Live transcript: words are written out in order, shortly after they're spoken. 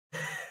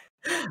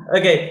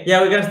Okay,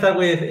 yeah, we can start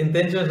with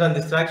intentions and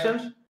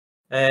distractions.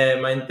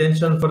 My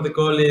intention for the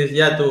call is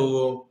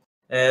to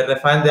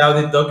refine the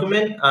audit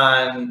document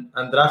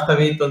and draft a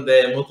bit on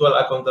the mutual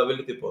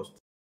accountability post.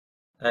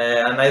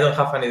 And I don't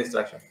have any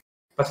distraction.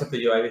 Pass it to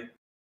you, Ivy.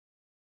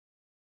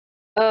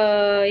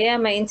 Yeah,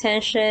 my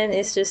intention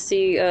is just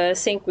to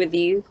sync with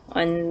you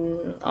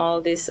on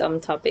all these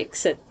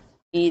topics that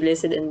you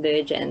listed in the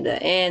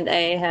agenda, and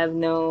I have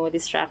no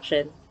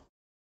distraction.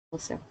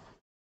 Also,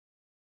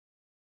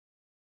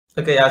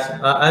 Okay, awesome.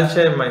 I'll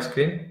share my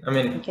screen. I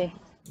mean, okay.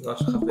 you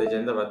also have the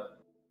agenda,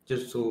 but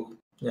just to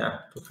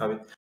have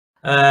it.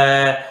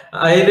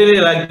 I really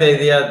like the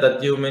idea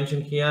that you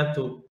mentioned here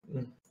to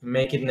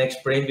make it next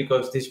sprint,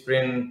 because this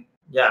sprint,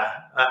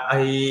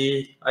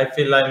 I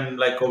feel I'm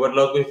like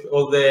overloaded with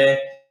all the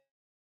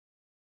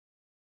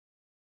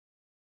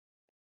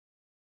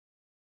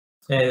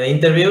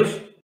interviews.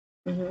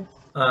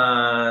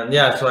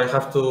 So I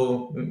have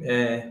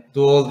to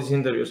do all these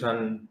interviews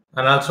and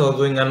also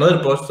doing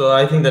another post. So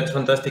I think that's a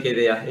fantastic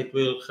idea. It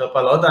will help a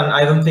lot, and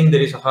I don't think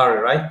there is a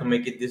hurry, right, to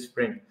make it this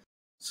spring.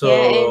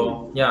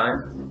 So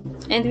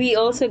and we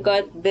also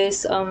got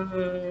this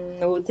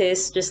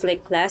notice just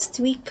like last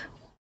week.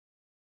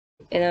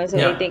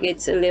 So I think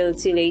it's a little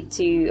too late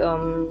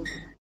to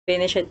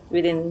finish it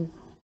within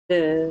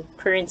the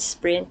current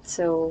sprint.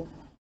 So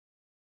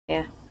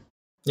yeah.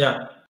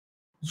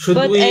 Should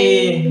we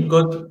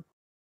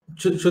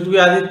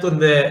add it on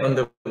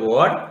the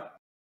board?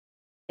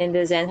 In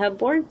the Zen Hub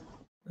board?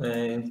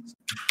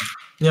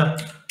 Yeah,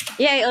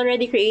 I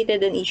already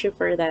created an issue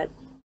for that.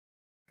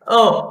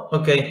 Oh,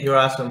 okay, you're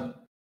awesome.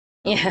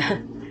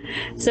 Yeah.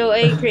 So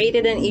I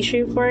created an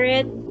issue for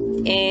it,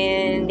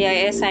 and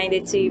I assigned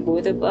it to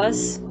both of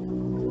us.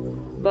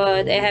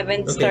 But I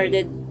haven't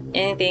started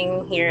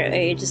anything here.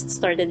 I just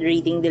started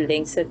reading the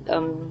links that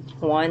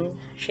Juan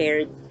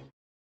shared.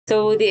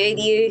 So the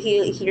idea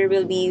here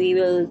will be we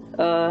will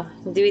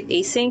do it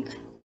async,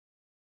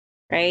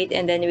 right?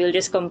 And then we'll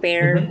just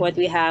compare what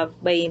we have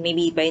by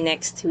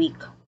next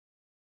week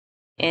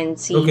and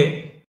see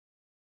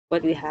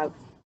what we have.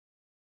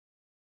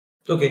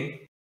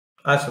 Okay,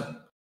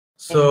 awesome.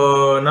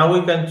 So now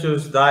we can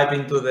just dive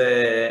into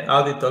the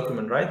audit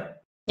document, right?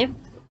 Yep.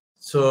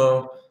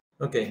 So,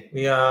 okay,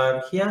 we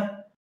are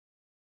here.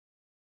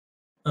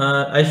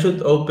 I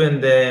should open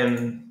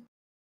the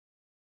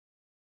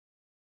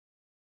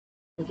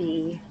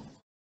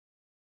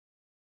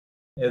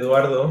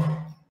Eduardo.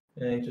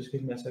 Just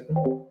give me a second.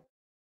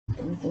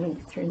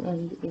 Turn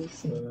on the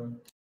AC.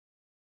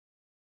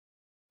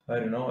 I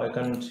don't know. I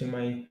cannot see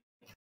my.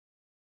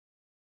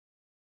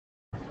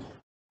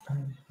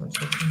 One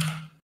second.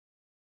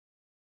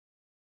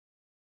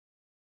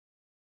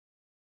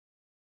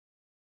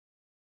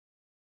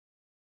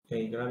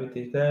 Okay,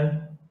 gravity is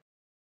there.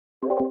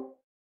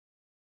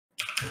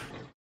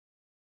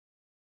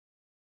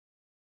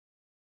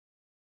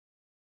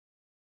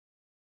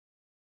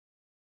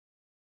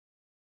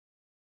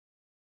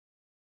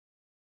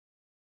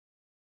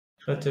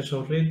 Cluster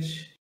so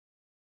rich.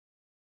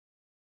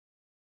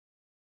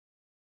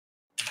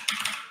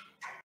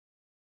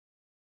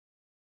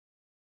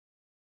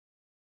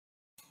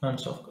 And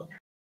soft code.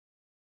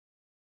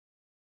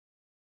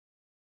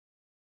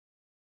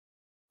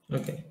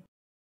 Okay.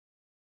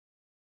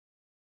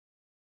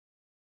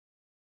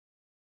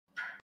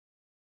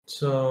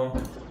 So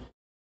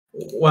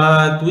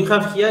what we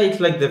have here is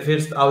like the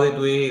first audit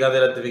we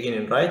gathered at the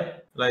beginning,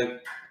 right?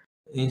 Like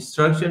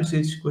instructions,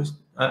 each question.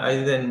 I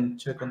didn't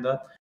check on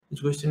that.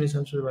 Each question is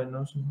answered by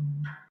no.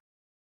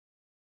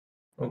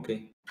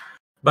 Okay.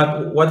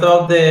 But what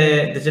about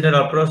the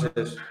general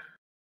process?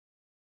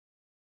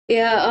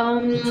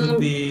 It should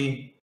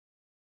be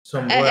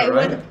somewhere,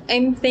 right?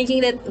 I'm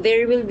thinking that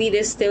there will be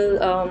this still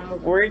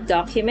Word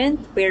document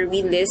where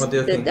we list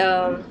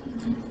that.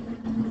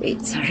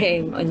 Wait, sorry,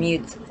 I'm on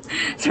mute.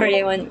 Sorry,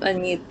 I'm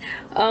on mute.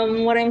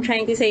 What I'm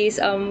trying to say is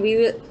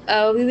we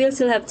will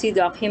still have two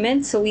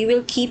documents. So we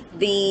will keep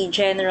the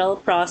general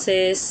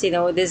process.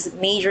 This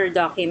major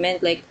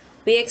document, like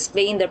we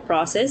explain the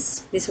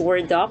process, this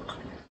Word doc.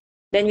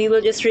 Then we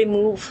will just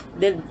remove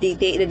the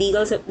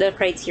details of the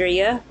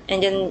criteria,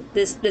 and then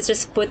let's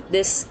just put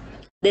the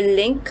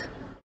link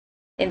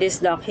in this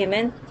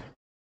document.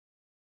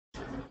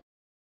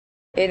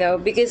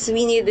 Because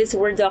we need this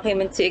Word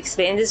document to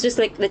explain. It's just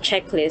like the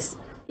checklist.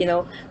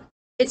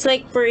 It's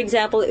like, for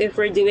example, if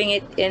we're doing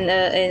it in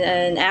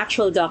an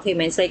actual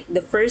document, it's like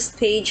the first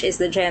page is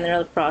the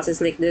general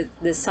process, like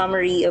the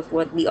summary of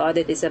what the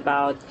audit is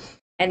about,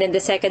 and then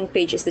the second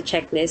page is the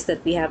checklist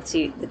that they have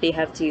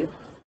to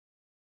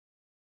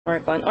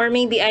work on. Or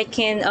maybe I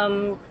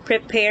can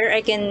prepare.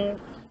 I can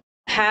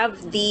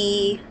have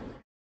we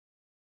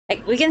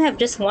can have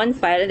just one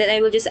file, and then I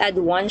will just add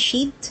one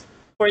sheet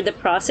for the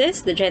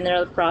process, the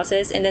general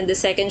process, and then the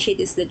second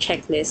sheet is the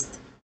checklist.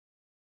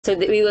 So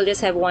that we will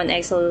just have one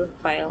Excel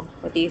file.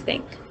 What do you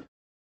think?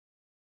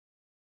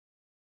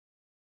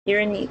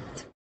 You're neat.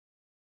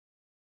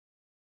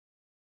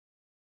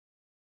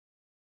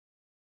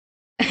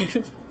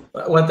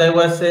 What I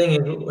was saying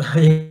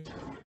is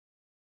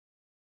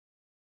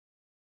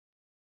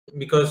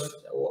because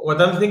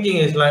what I'm thinking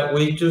is like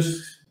we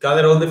just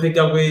gather all the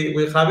feedback we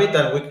have it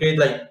and we create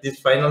like this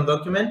final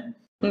document,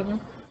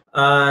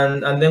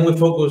 and then we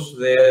focus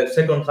the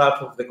second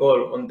half of the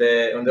call on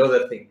the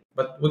other thing.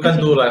 But we can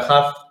do like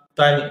half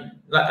time.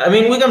 Like, I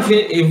mean, we can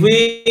if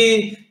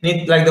we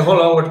need like the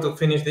whole hour to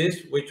finish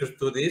this, we just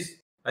do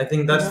this. I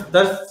think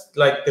that's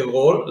like the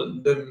goal,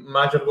 the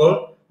major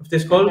goal of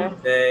this call.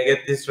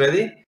 Get this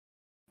ready.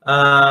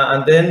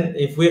 And then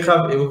if we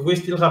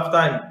still have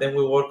time, then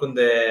we work on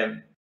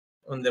the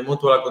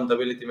mutual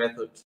accountability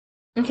methods.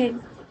 Okay.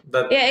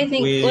 That I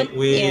think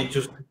we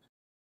just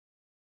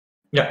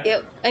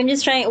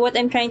what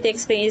I'm trying to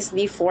explain is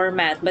the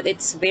format, but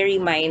it's very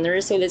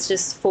minor. So let's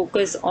just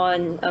focus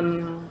on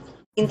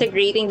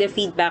integrating the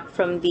feedback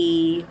from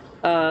the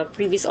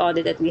previous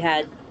audit that we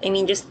had. I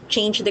mean, just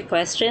change the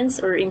questions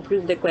or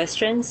improve the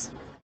questions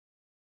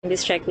in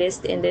this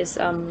checklist in this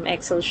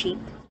Excel sheet.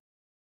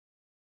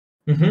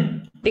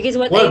 Because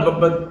what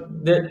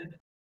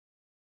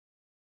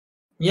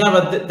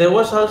there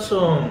was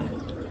also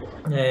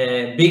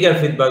bigger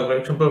feedback, for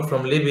example,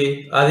 from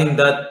Libby, adding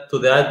that to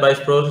the advice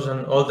process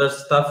and all that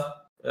stuff.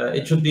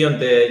 It should be on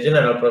the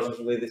general process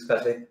we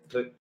discussed. I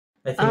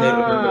think I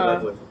remember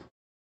that way.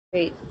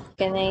 Wait,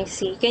 can I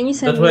see? Can you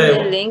send me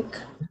the link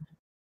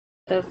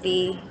of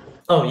the?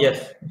 Oh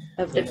yes.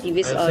 Of the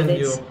previous I'll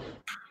audits. Send you.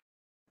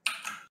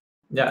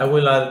 Yeah, I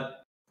will add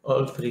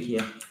all three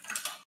here.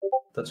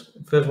 That's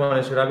first one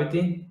is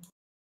gravity.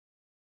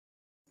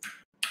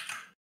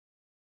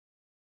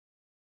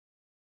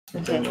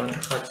 Okay. Then one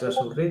access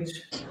of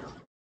reach.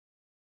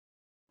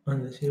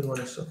 And the third one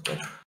is software.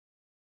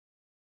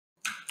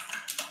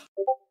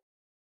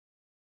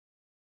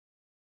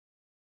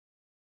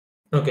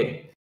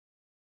 Okay.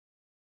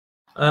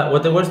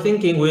 What I was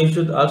thinking, we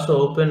should also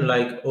open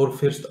like our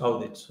first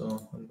audit.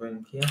 So I'm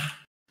going here.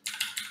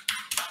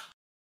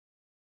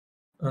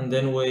 And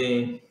then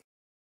we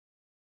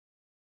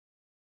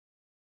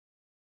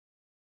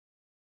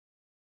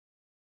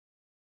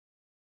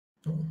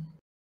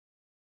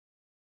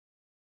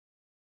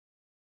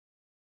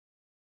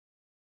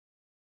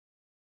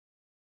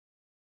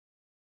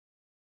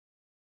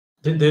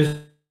do you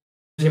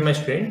see my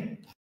screen?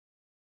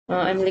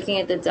 I'm looking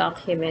at the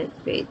document.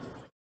 Wait.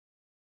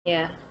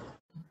 Yeah.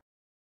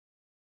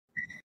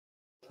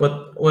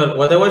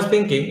 What I was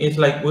thinking is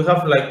like we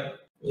have like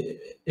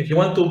if you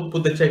want to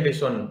put the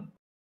checklist on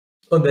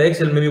the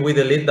Excel, maybe we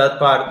delete that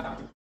part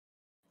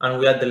and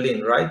we add the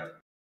link, right?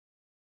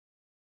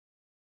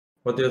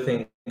 What do you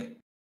think?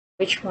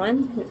 Which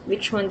one?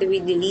 Which one do we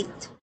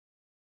delete?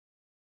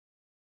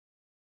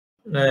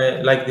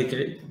 Like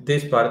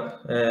this part,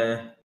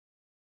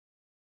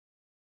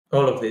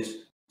 all of this,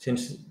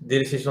 since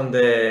this is on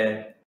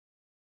the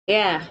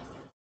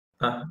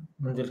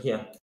until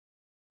here.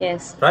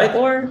 Yes. Right.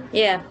 Or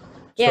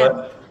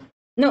So,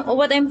 no,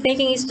 what I'm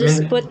thinking is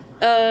just put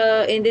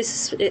in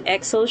this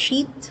Excel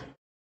sheet,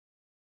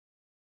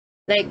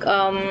 like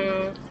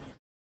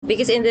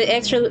because in the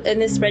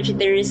spreadsheet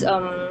there is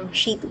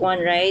sheet 1,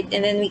 right?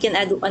 And then we can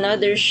add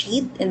another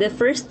sheet. In the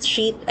first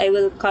sheet I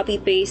will copy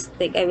paste,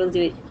 like I will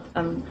do it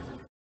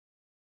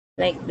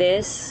like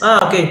this.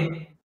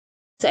 Okay.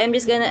 So I'm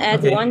just gonna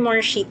add one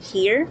more sheet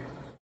here.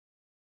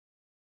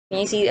 Can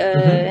you see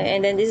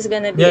and then this is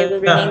gonna be I will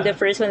rename the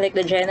first one like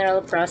the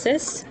general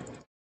process.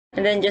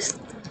 And then just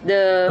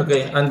the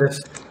and this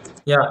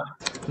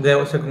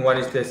the second one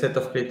is the set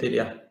of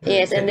criteria.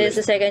 Yes, and this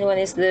the second one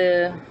is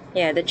the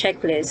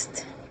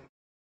checklist.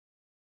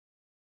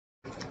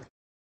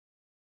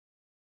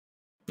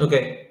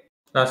 Okay,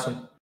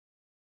 awesome.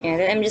 Yeah,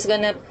 then I'm just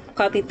gonna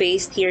copy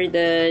paste here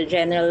the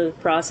general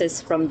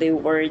process from the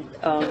Word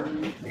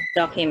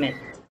document.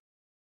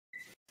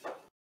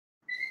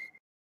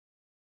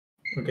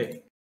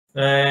 Okay.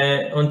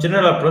 On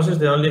general process,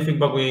 the only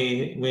feedback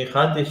we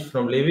had is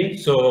from Libby,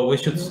 so we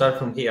should start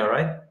from here,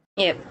 right?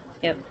 Yep.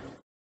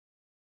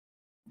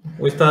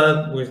 We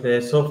start with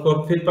the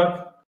software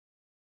feedback.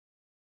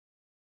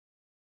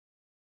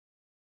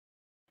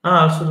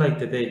 Also like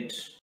the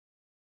dates.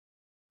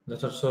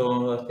 That's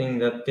also a thing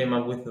that came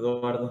up with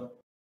Eduardo.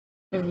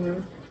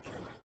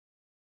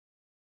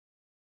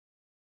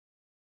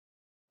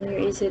 Where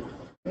is it?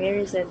 Where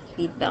is that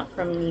feedback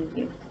from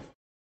Libby?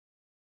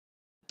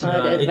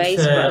 The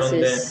advice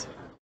process.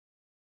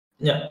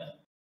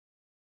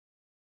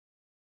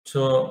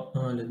 So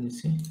let me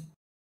see.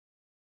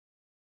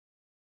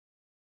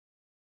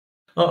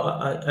 Oh,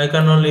 I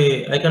can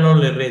only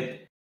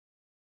read.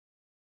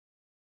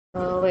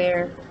 Oh,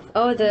 where?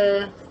 Oh,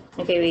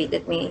 okay, wait,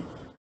 let me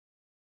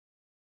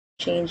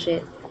change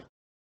it.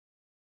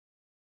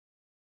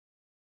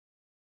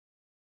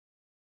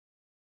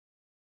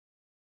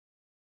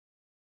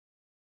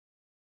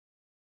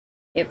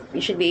 Yep,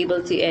 you should be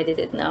able to edit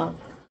it now.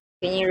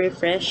 Can you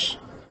refresh?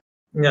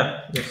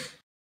 Yes.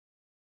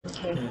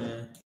 Okay.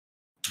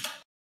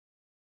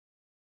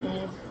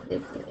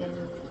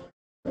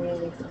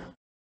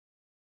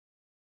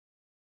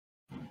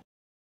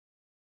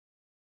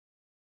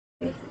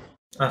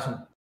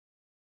 Awesome.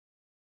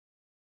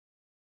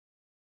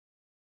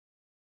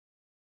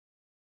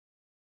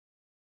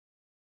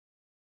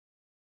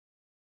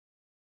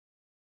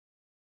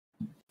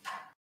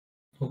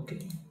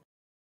 Okay.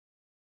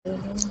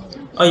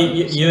 Oh,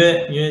 you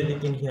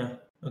edit in here.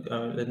 Okay,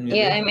 let me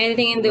Yeah, read. I'm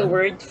editing in the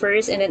Word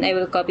first, and then I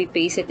will copy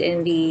paste it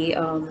in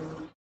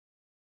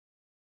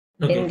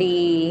Okay.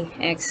 the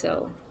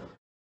Excel.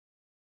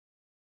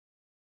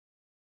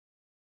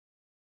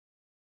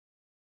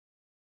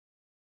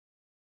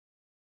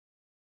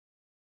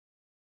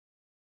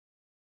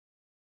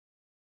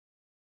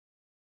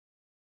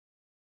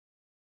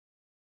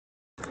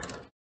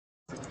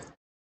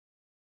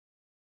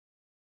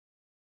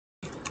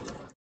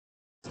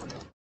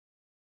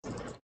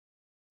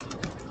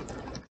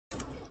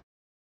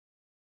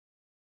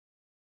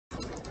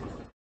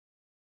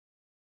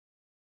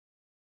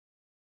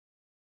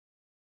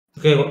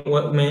 Okay.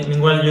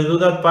 Meanwhile, you do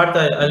that part.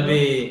 I'll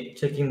be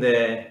checking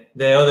the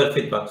other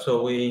feedback.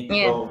 So we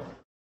Yeah. go,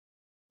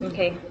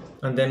 Okay.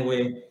 and then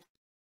we.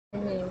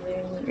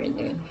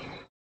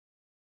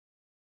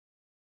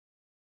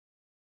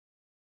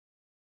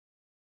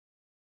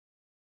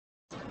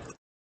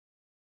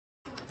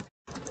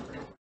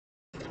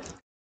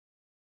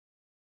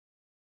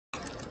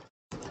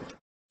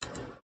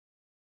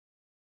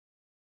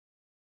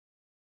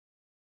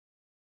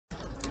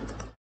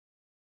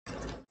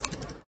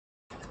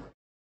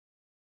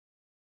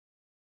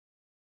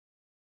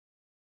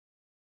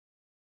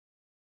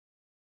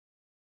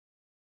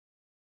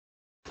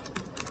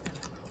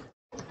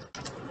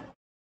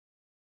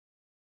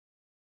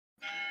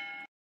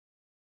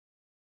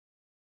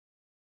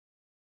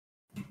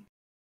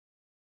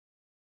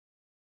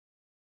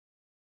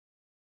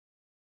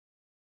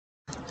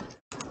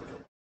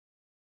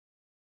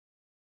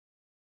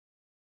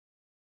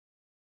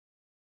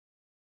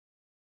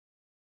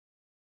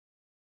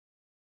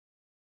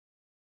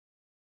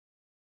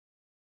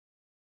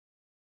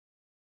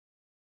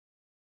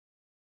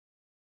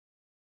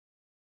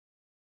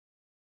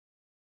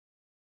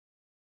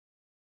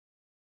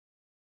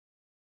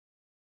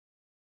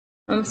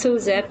 So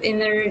Zep,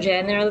 in our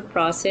general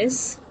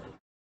process,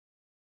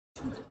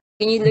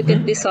 can you look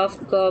at the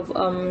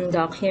SoftGov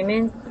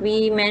document?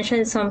 We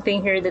mentioned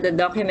something here that the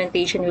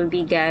documentation will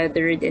be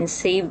gathered and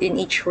saved in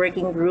each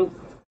working group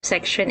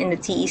section in the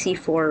TEC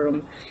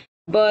forum.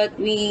 But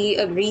we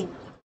agreed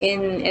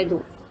it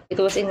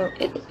was in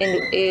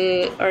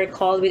our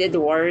call with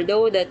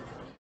Eduardo that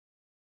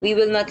we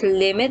will not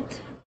limit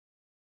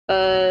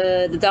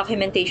the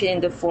documentation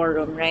in the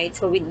forum, right?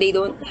 So they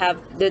don't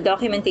have the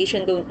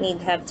documentation don't need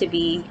have to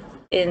be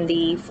in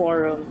the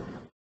forum,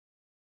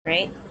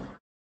 right?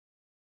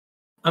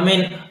 I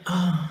mean,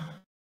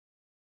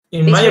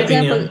 in Because my for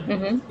example,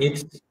 opinion,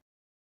 it's.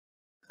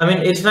 I mean,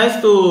 it's nice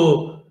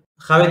to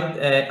have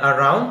it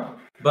around,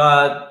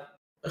 but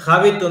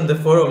have it on the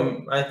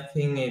forum. I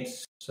think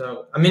it's.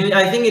 I mean,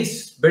 I think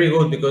it's very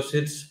good because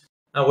it's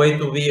a way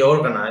to be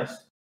organized.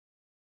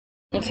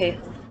 okay.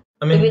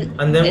 I mean,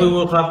 and then we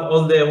will have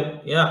all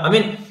the. Yeah, I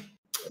mean,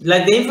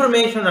 like the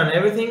information and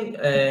everything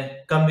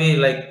can be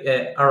like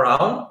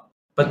around,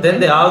 but then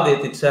the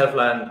audit itself,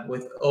 and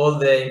with all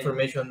the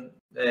information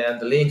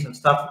and the links and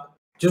stuff,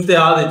 just the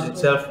audit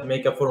itself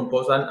make a forum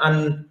post,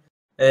 and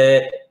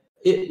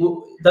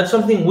that's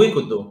something we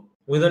could do.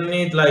 We don't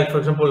need, like, for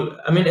example,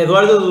 I mean,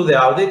 Eduardo do the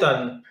audit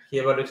and he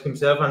evaluates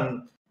himself,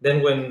 and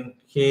then when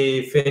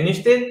he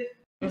finished it,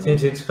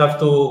 since it's have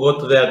to go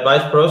to the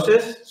advice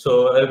process,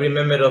 so every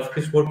member of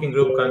his working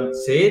group can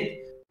see it,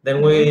 then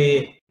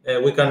we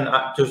can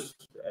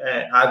just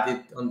add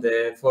it on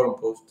the forum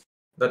post.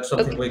 That's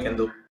something we can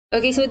do.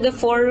 Okay, so the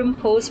forum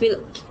post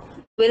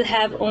will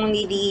have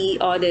only the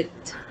audit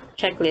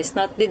checklist,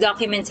 not the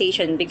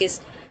documentation,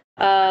 because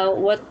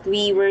what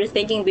we were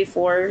thinking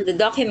before, the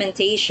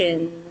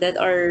documentation that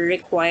are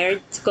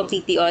required to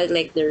complete the audit,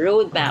 like the You're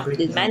roadmap,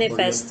 the breaking up, or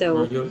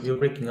manifesto. you're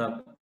breaking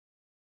up.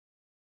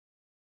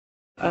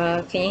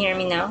 Can you hear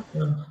me now?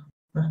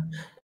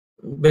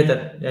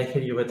 Better. I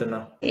hear you better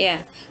now.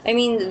 Yeah, I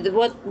mean,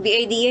 what the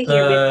idea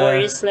here before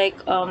is like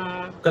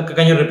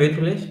Can you repeat,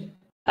 please?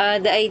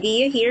 the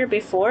idea here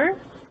before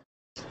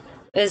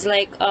is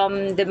like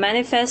the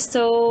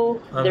manifesto,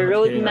 I'm the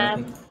not hearing roadmap.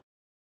 anything.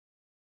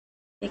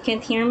 You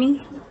can't hear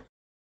me?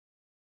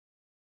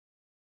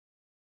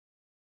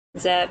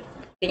 Zap,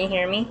 can you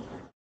hear me?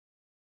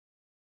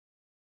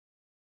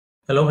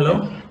 Hello,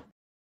 hello.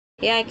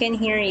 Yeah, I can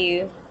hear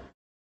you.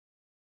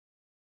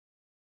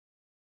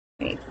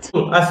 Wait.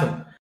 Cool,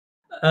 awesome.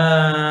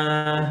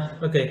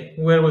 Okay,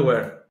 where we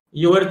were.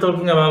 You were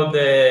talking about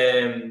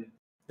the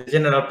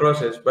general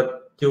process,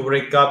 but you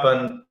break up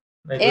and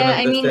I couldn't Yeah,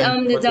 I mean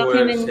understand the what you were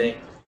document. saying.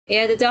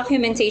 Yeah, the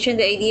documentation.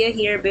 The idea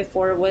here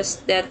before was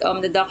that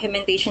the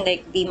documentation,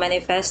 like the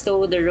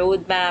manifesto, the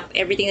roadmap,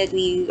 everything that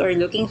we are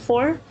looking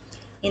for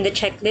in the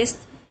checklist,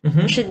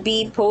 should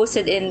be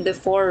posted in the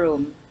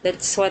forum.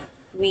 That's what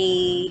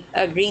we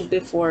agreed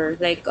before.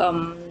 Like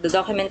the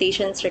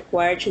documentations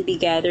required should be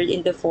gathered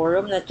in the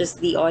forum, not just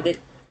the audit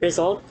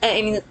result.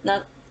 I mean,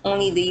 not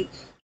only the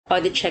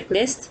audit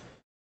checklist.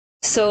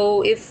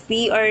 So if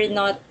we are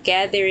not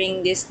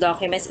gathering these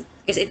documents,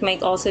 because it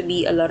might also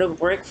be a lot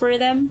of work for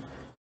them,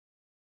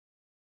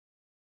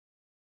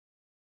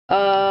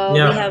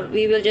 Yeah.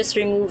 we will just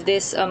remove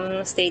this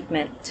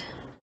statement.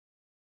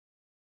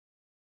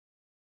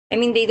 I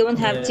mean, they don't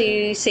have Uh,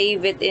 to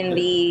save it in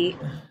the.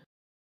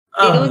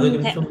 They ah,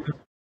 don't. so,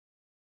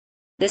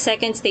 The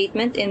second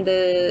statement in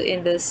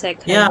the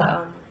second.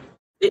 yeah.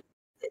 It,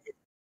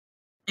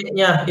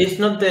 yeah, it's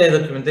not the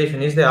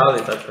documentation, it's the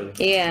audit actually.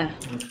 Yeah.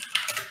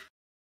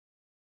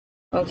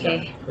 Yeah,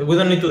 Okay. we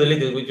don't need to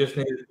delete it. We just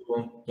need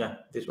to, yeah,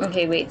 this one.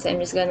 Okay. Wait. I'm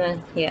just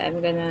gonna. Yeah.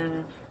 I'm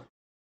gonna.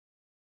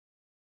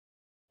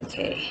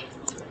 Okay.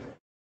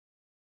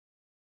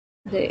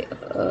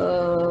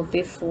 The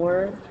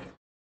before.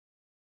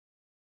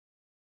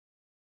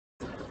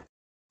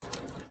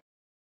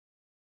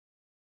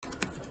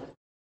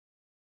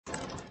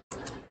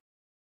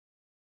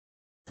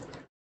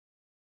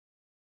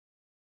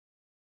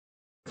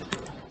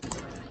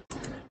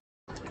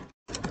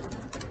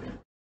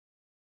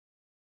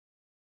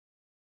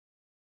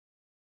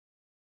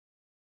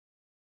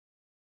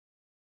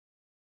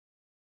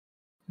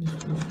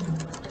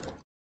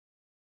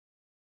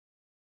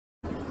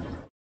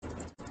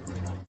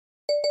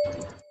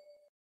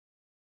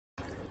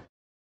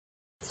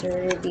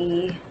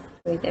 Thirty.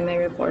 Wait. Am I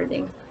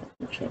recording?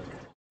 Check.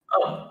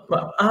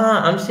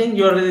 I'm seeing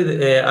you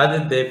already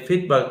added the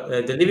feedback,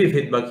 the Libby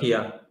feedback here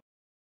on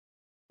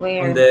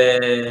Where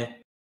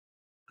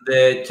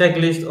the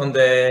checklist on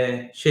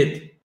the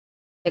sheet.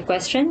 the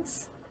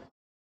questions?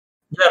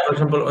 Yeah, for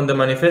example, on the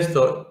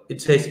manifesto,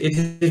 it says it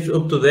is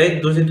up to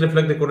date. Does it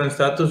reflect the current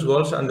status,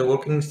 goals, and the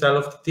working style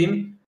of the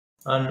team?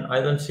 And I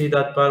don't see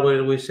that part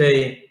where we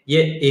say,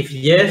 yeah, if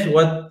yes,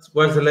 what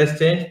was the last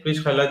change?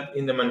 Please highlight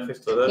in the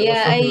manifesto. That was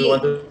Yeah. something we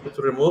wanted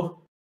to remove.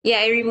 Yeah.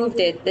 I removed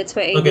it. That's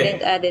why I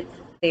didn't Okay, add it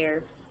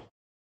there.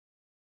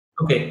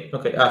 okay,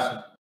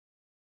 awesome.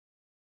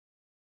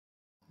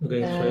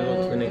 Okay, so I go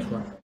to the Uh, next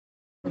one.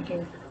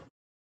 okay.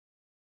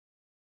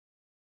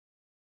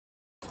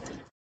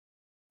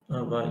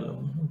 Value.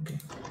 Okay.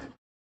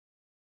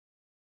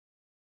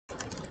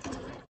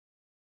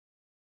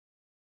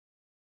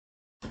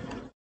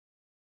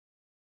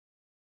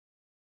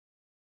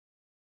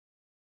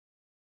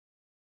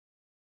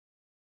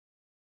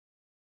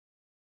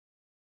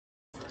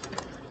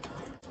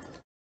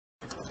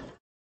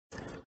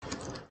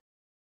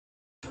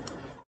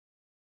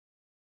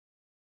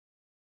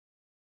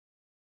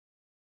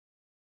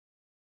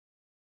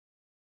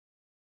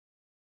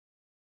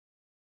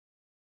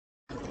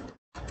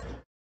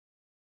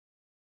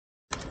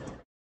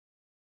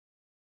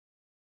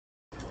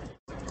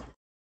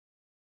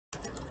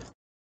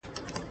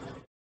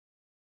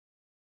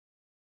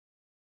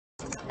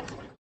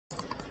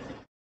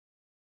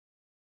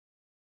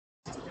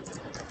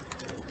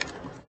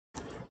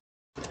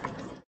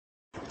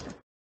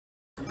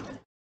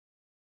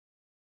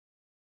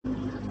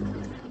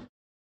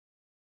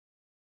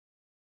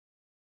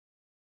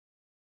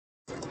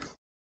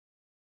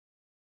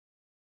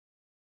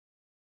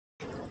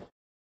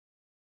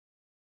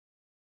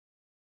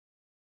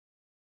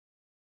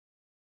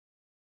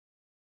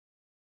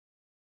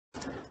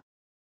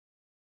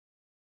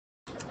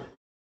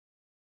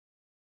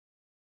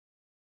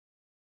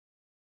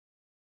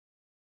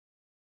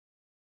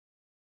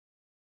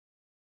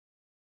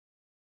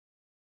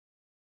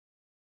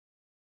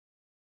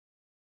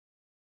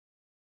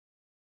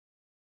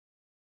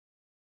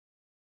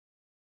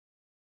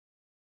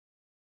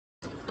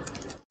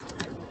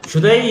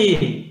 Should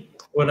I,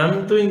 when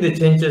I'm doing the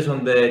changes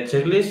on the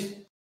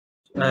checklist,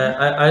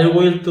 I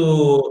will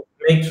to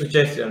make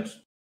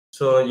suggestions.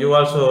 So you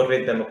also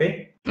read them,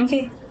 okay?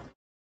 Okay.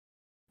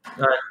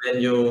 And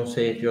then you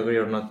say if you agree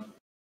or not.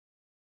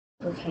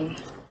 Okay.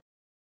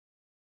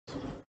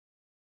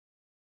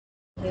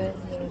 Yeah,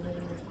 yeah,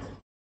 yeah.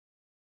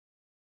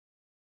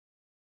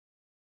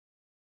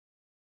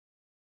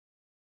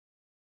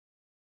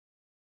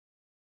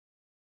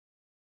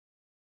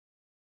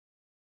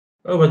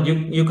 Oh, but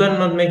you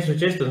cannot make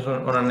suggestions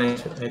on an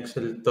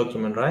Excel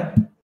document, right?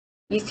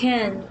 You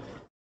can.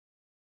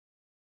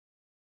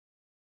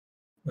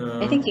 I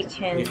Uh, think you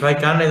can. if I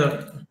can, I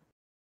don't.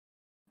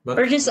 Or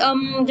But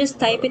just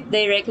type it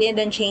directly and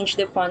then change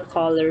the font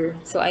color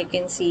so I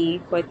can see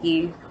what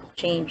you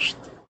changed.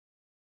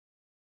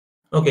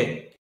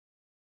 okay.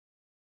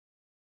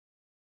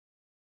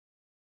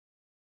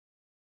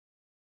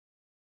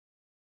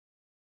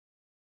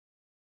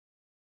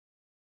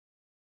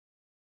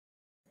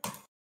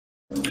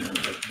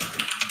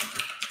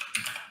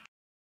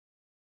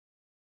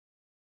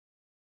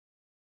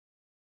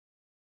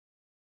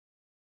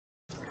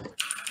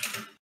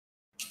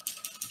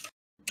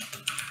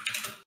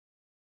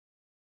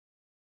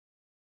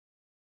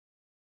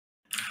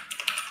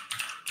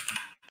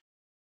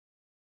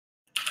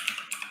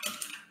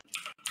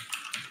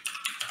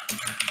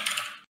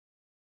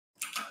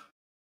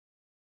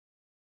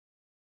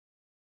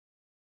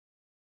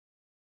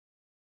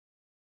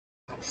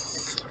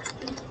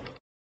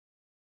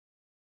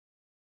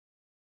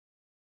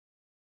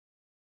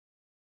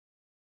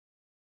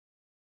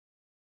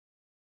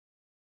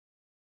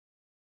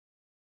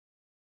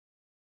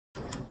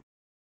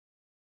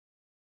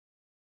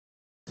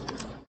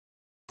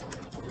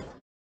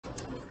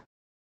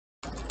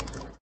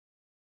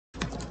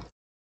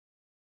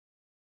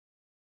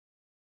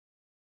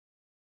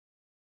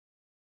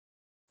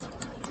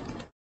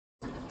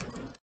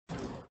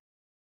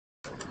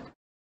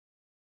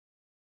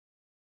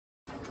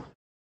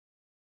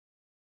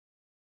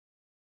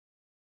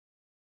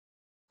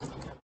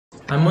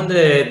 I'm on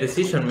the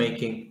decision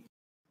making,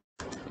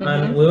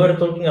 and we were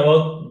talking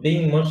about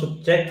being more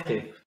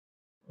subjective.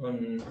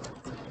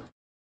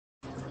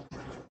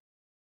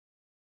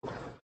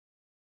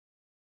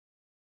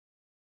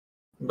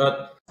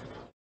 But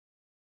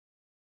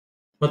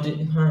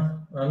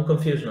I'm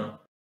confused now.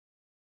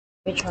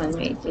 Which one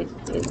made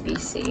it be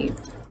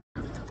saved?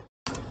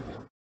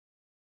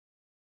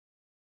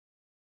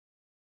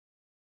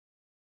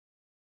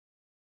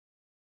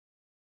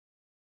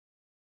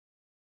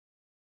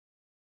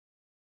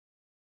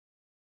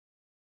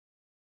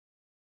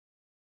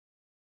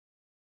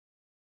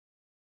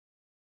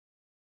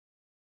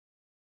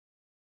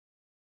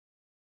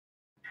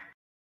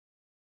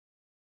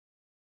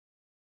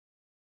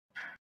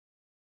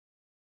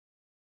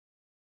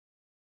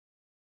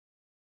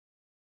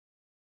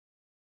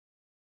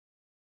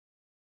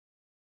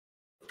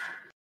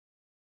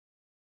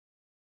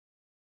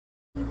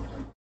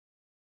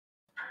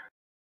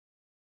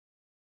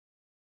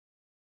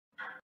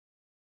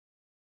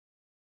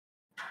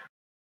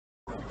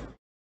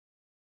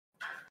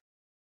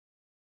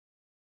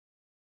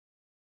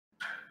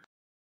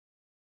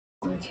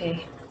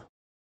 Okay.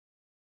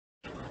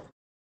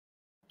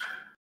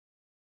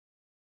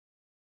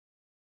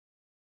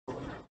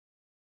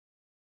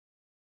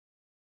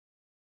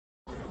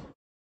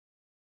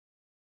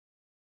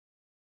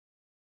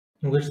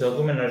 Which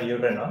document are you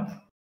right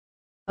now?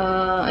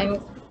 I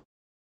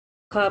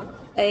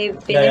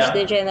finished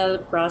the general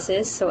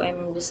process, so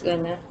I'm just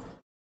gonna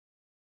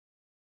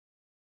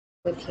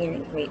put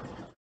here. Wait,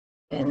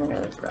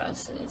 general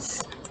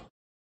process.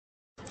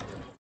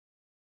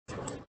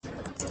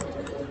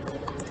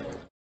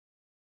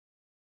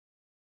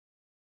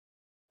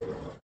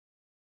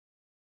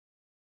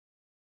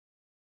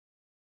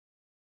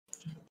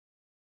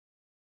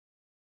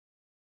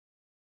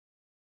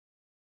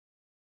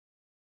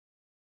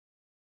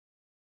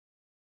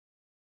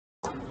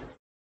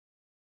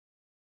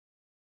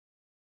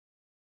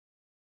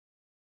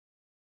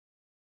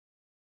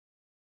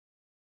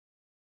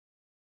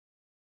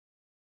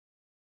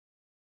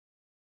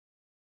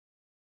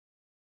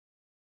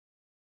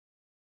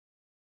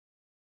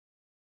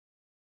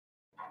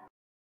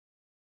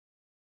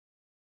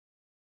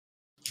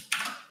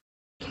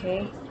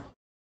 Okay,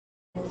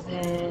 and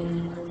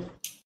then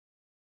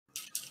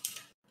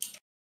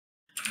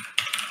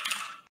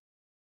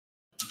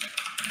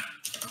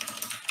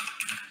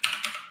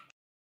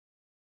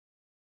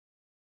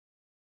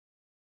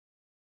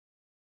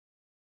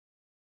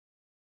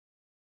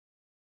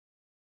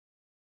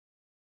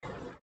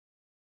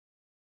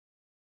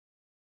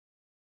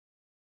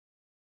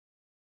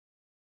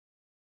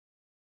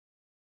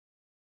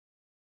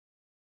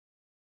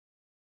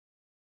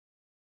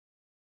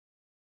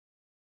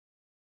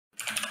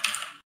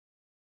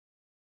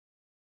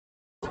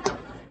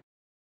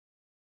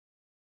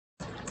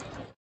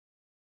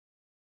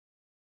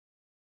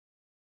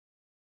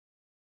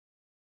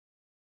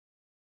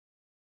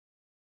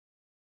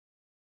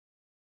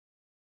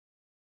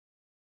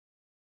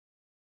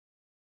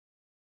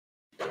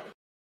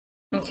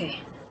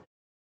okay.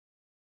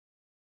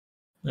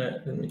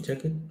 Let me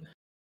check it.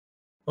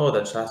 Oh,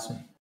 that's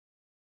awesome.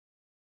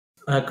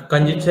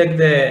 Can you check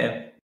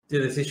the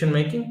decision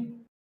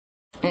making?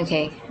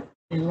 Okay,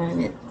 I'm on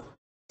it.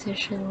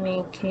 Decision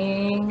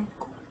making.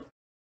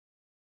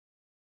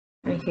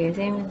 Okay,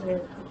 same as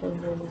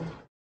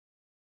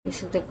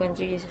this is the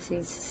country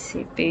is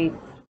paid.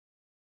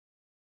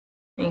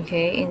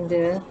 Okay, in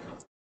the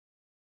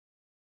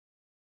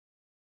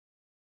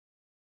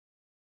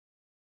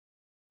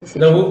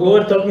No, we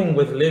were talking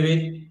with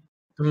Levi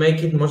to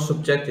make it more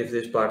subjective,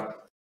 this part.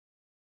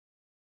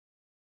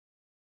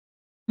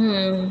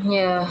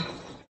 Yeah.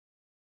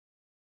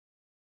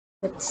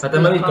 But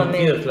I'm a bit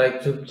confused,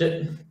 like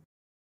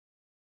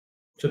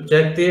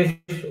subjective,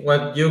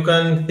 what you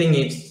can think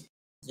is,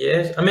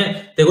 yes. I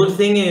mean, the good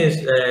thing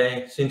is,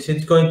 since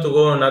it's going to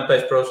go on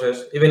advice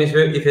process, even if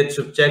it's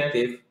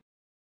subjective,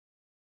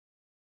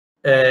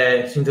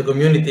 since the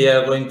community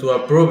are going to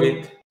approve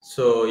it,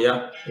 so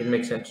yeah, it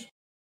makes sense.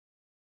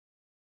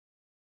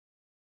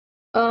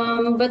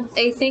 But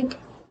I think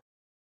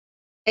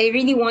I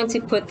really want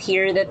to put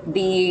here that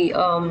the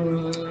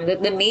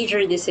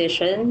major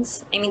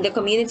decisions, I mean the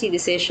community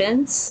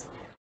decisions,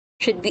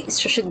 should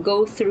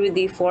go through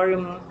the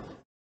forum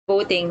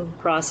voting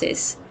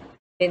process,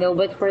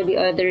 But for the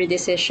other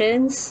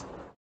decisions,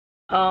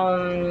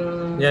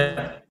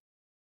 Yeah,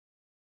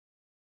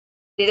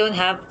 they don't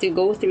have to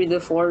go through the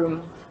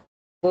forum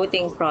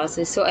voting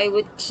process. So I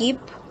would keep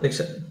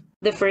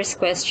the first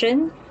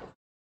question.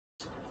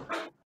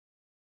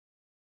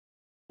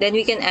 Then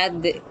we can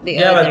add the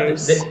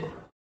others. But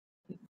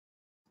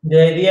the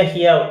idea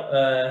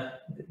here,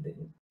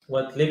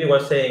 what Libby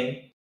was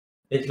saying,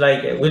 it's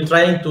like we're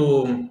trying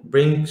to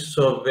bring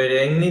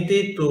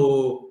sovereignty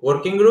to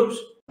working groups.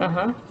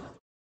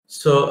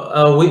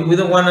 So we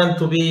don't want them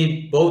to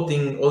be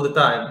voting all the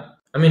time.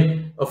 I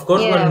mean, of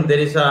course, when there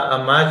is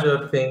a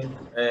major thing,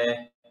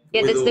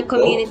 that's the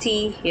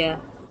community. Vote.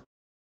 Yeah.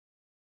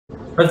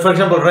 But for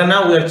example, right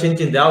now we are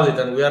changing the audit,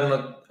 and we are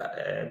not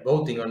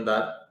voting on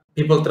that.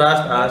 People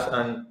trust us,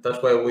 and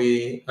that's why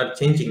we are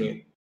changing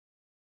it.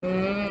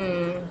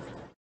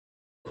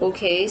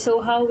 Okay,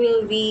 so how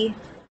will we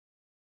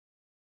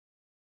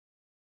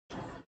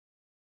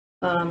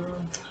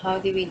how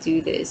do we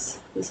do this?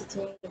 This is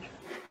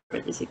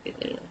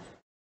participate.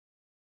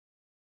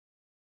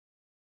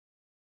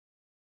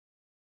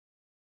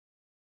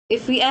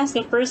 If we ask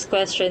the first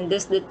question,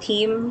 does the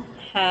team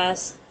have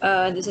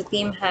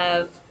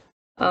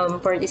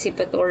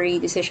participatory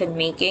decision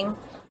making?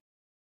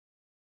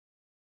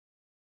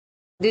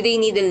 Do they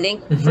need a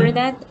link for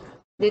that?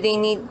 Do they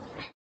need?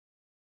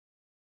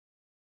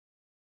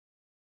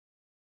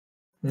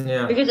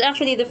 Yeah. Because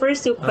actually, the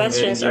first two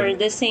questions are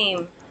the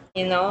same.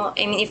 You know,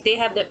 I mean, if they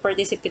have the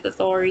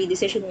participatory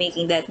decision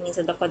making, that means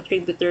that the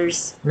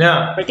contributors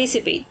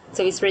participate.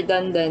 So it's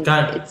redundant.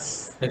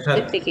 It's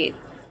duplicate.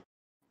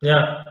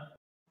 Yeah.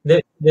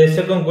 The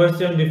second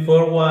question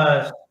before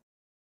was,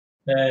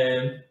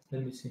 let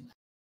me see.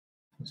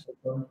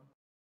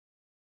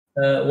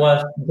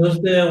 Was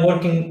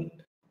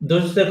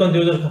does the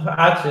contributor have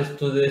access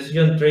to the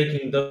decision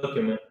tracking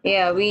document?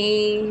 Yeah,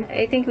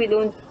 I think we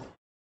don't.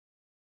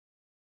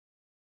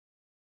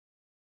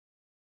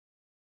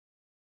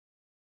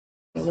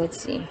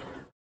 Let's see.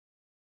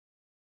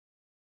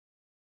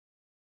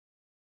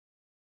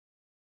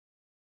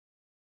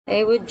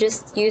 I would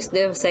just use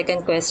the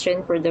second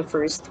question for the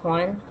first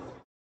one.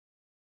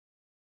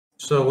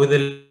 So we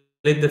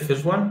delete the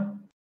first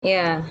one?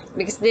 Yeah,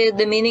 because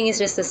the meaning is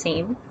just the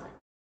same,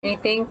 I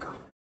think.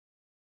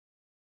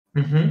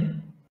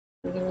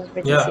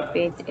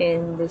 Participate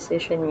in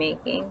decision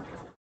making.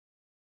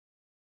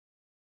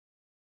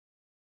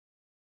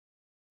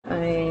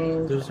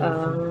 And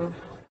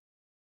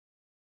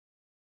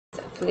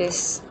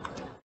please,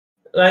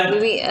 do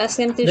we ask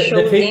them to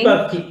show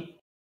feedback?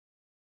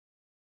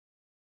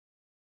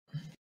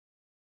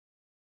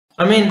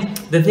 I mean,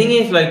 the thing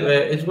is, like,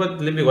 it's what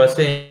Libby was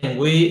saying.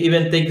 We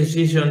even take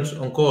decisions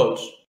on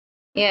calls.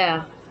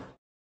 Yeah.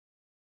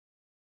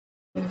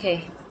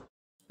 Okay.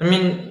 I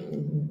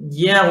mean,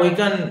 yeah, we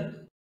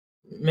can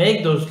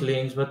make those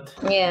links, but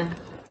yeah.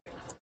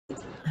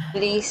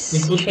 Please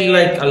it would share be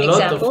like a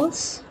lot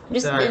examples. of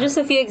just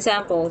a few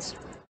examples.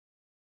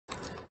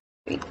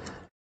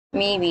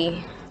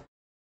 Maybe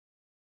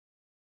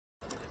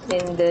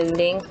in the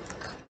link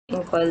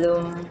in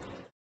column.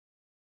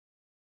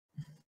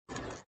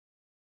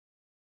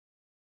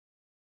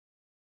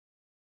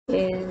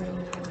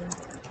 In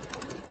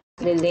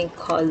the link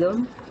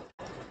column.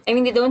 I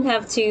mean, they don't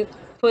have to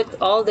put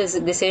all the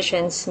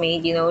decisions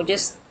made, you know,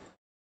 just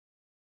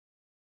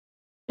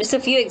a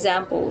few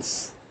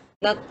examples.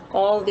 Not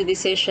all the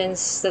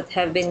decisions that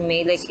have been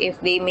made. Like if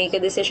they make a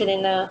decision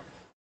in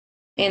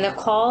a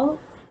call,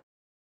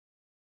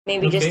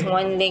 maybe just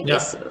one link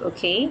is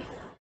okay.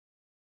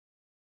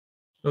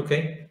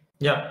 Okay.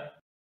 Yeah.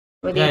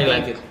 What do you think? I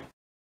like it.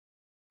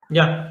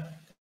 Yeah,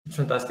 it's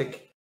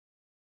fantastic.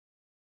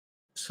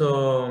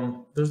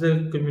 So does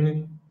the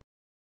community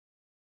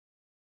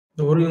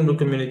working group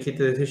communicate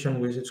the decision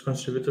with its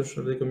contributors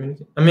or the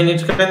community? I mean,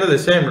 it's kind of the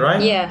same,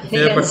 right? Yeah. If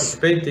they're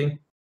participating.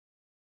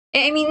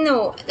 I mean,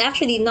 no,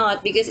 actually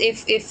not, because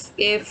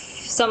if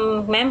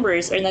some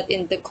members are not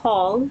in the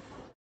call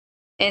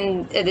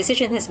and a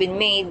decision has been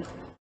made,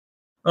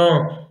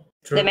 true,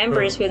 the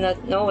members will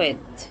not know it.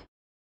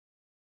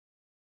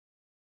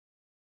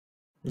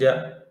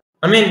 Yeah,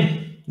 I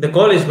mean, the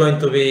call is going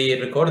to be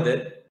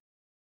recorded.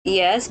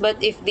 Yes, but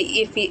if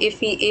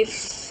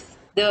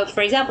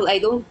for example, I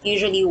don't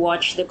usually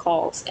watch the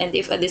calls, and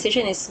if a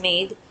decision is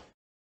made,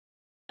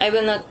 I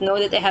will not know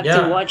that I have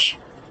to watch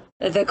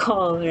the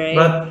call, right?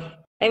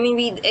 But I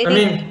mean,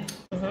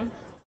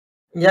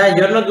 yeah,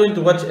 you're not going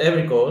to watch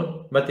every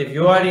call, but if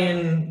you are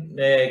in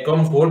a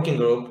comms working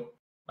group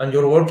and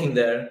you're working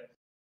there,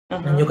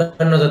 and you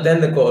cannot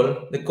attend the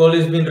call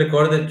is being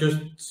recorded just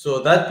so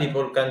that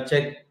people can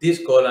check this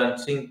call and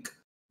sync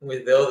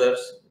with the others,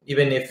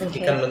 even if he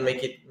cannot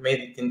made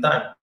it in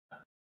time.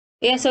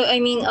 Yeah, so I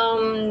mean,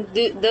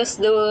 does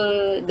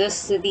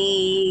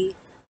the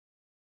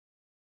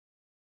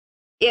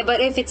yeah,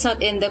 but if it's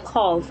not in the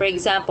call, for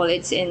example,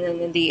 it's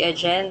in the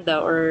agenda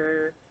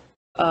or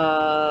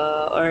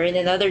in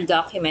another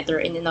document or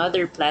in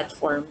another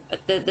platform,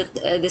 but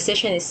the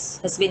decision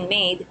has been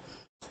made.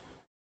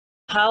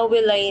 How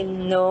will I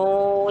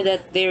know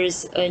that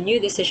there's a new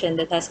decision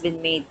that has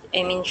been made?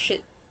 I mean,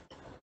 should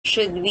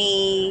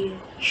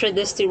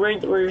the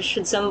steward or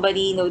should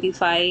somebody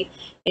notify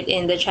it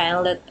in the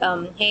channel that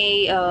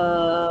hey,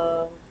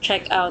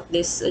 check out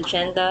this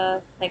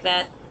agenda, like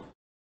that?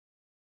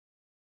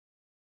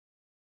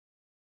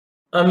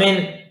 I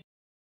mean,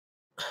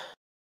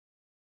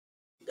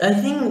 I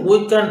think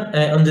we can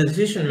on the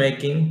decision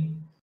making.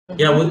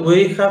 Yeah,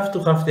 we have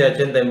to have the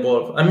agenda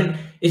involved. I mean,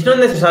 it's not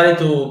necessary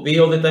to be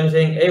all the time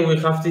saying, hey, we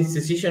have this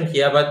decision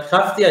here, but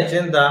have the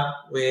agenda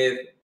with...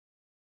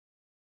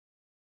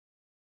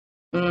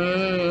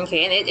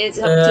 Okay, and it's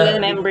up to the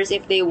members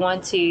if they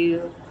want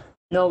to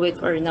know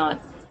it or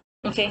not.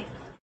 Okay.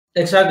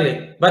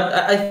 Exactly. But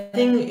I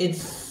think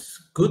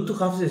it's good to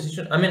have the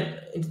decision. I mean,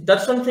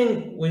 that's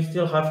something we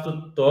still have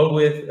to talk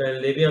with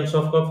Libby and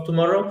Softcop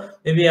tomorrow.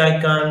 Maybe I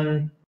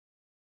can.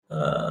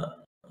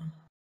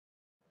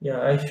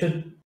 Yeah, I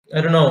should.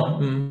 I don't know.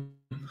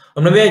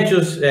 Or maybe I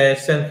just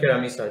send her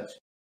a message.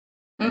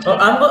 Oh,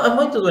 I'm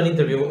going to do an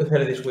interview with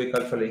her this week,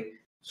 actually.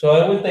 So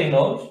I will take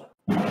notes.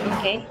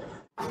 Okay.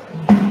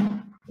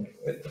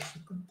 Wait a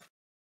second.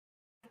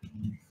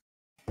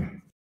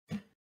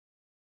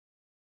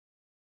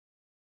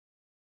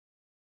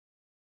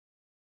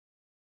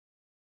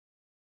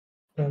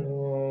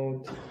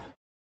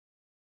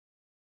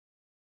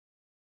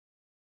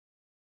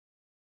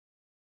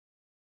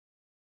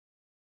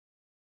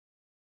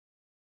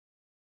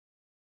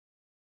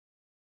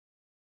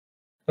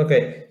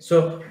 Okay,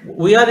 so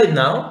we added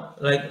now,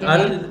 like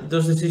added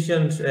those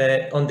decisions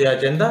on the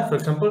agenda, for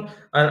example,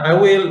 and I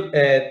will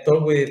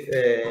talk with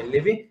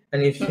Libby,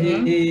 and if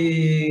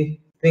she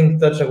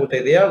thinks that's a good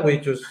idea, we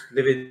just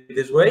leave it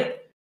this way,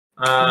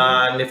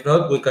 and if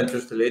not, we can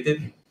just delete it.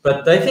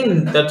 But I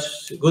think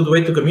that's a good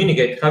way to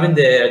communicate, having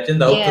the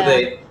agenda up to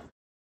date.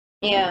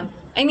 Yeah.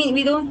 I mean,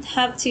 we don't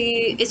have to,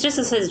 it's just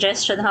a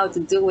suggestion how to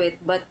do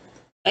it, but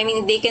I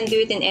mean, they can do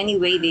it in any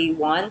way they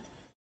want,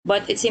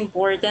 but it's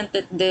important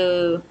that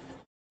the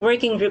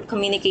working group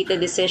communicate the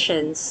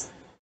decisions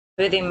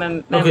with the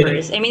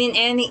members. Okay. I mean,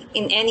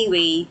 in any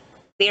way,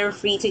 they're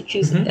free to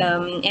choose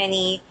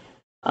any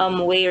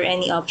way or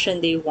any option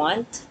they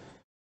want.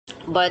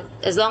 But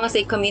as long as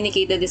they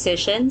communicate the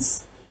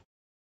decisions,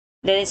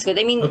 then it's good.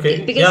 I mean,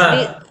 Okay.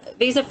 because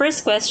because the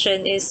first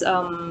question is,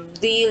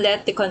 do you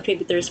let the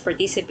contributors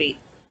participate,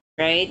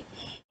 right?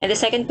 And the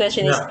second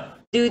question is,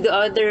 do the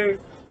other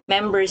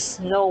members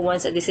know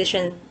once a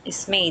decision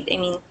is made? I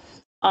mean,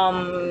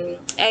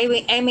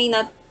 I may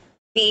not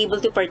be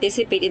able to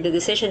participate in the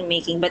decision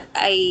making, but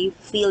I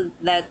feel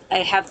that I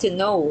have to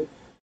know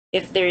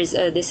if there's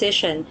a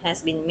decision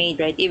has been made,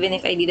 right? Even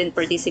if I didn't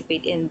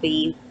participate in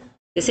the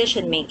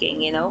decision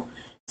making, you know.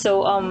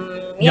 So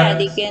yeah,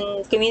 they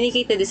can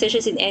communicate the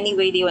decisions in any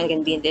way they want. It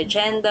can be in the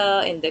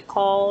agenda, in the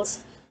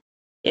calls,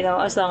 you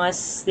know, as long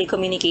as they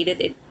communicate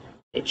it,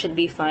 it should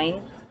be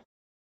fine.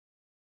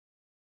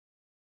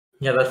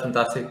 Yeah, that's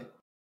fantastic.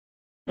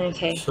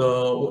 Okay.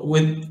 So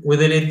we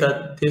delete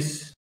that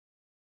this.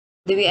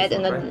 Do we add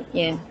another?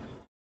 Yeah.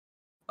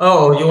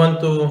 Oh, you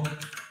want to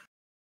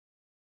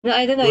No,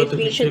 I don't know go if to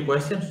we three should.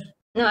 questions?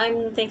 No,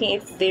 I'm thinking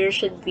if there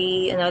should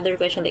be another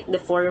question like the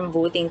forum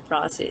voting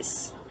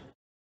process.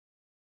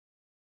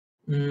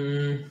 I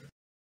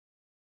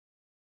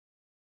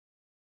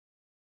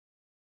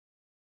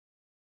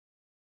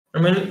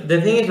mean,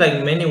 the thing is,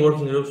 like, many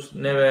working groups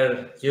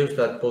never use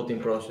that voting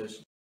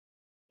process.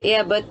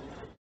 Yeah, but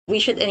we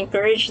should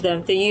encourage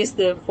them to use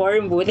the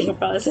forum voting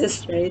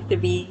process, right? To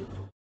be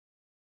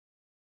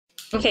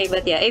okay,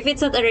 but yeah, if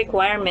it's not a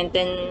requirement,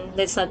 then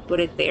let's not put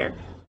it there.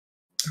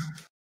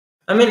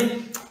 I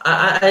mean,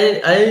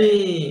 I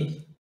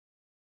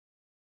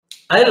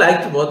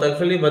like to vote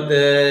actually, but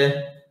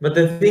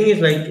the thing is,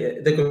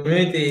 like, the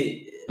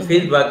community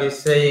feedback is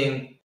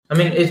saying. I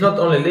mean, it's not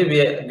only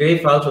Libya.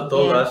 Griff also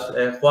told us,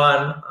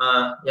 Juan.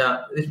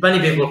 Yeah, there's many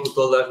people who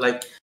told us,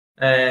 like,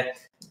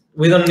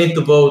 we don't need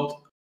to vote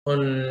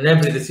on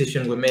every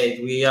decision we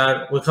made. We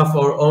have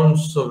our own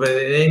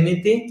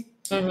sovereignty,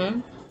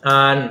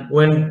 and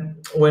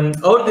when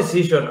our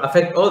decision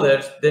affect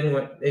others,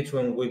 then it's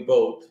when we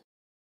vote.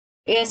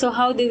 Yeah, so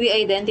how do we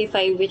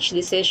identify which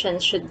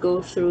decisions should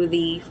go through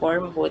the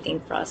forum voting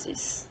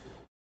process?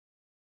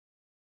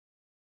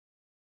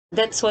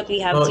 That's what we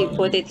have to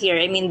put it here.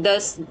 I mean,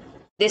 does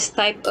this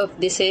type of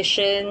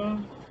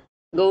decision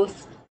go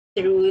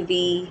through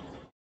the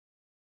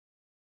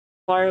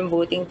forum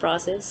voting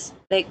process?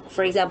 Like,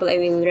 for example, I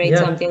will write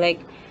something like,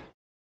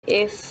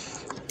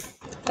 if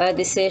a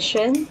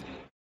decision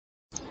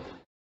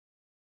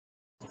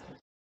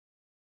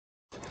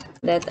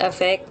that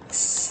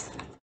affects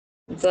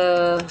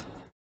the,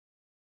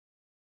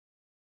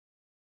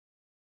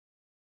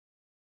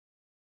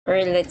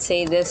 or let's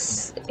say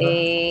this,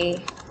 a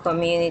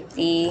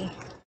community.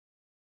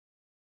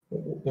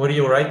 What are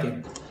you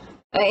writing?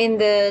 In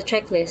the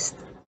checklist.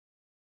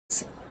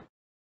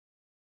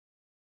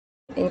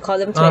 In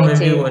column 22.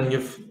 Maybe when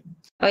you've...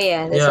 Oh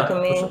yeah, there's a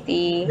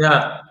community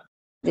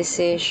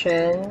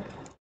decision.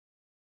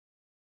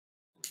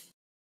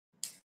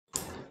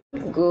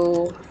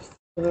 Go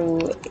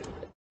through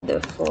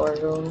the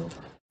forum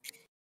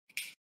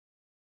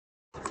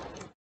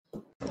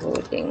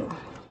voting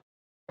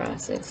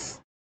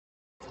process.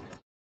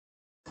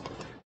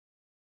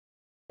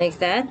 Like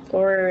that?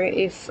 Or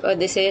if a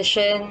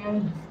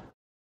decision...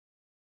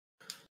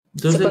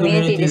 Does the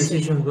community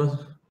decision go...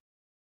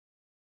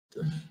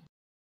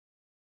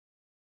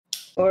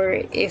 Or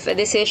if a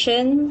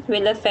decision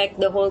will affect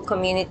the whole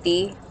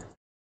community.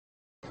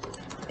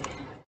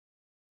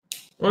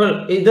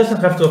 Well, it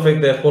doesn't have to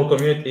affect the whole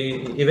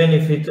community, even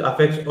if it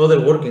affects other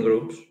working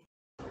groups,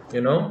 you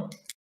know?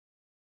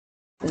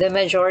 The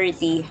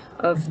majority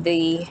of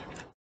the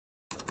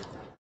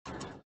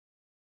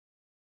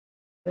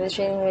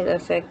decision will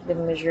affect the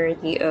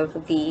majority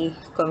of the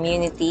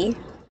community.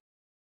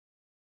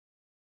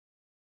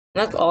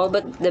 Not all,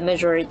 but the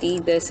majority.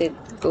 Does it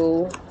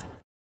go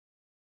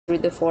through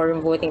the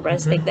forum voting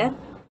process like that?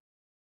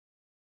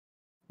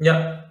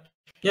 Yeah,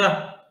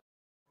 yeah,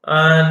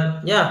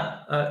 and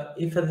yeah,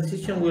 if a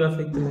decision will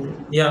affect the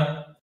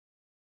yeah.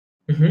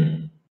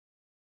 Mm-hmm.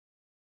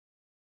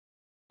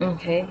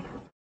 Okay.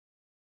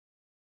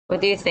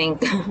 What do you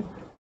think?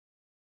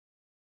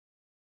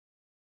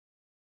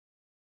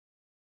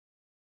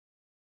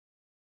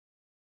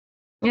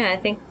 Yeah, I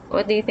think.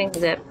 What do you think,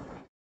 Zep?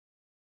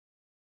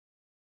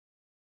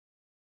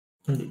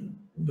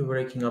 You're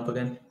breaking up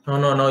again. Oh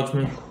no, no, it's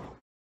me.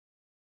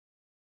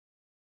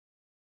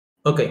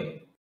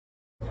 Okay.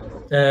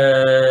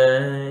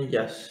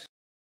 Yes.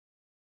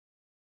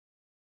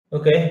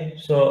 Okay,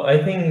 so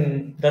I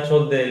think that's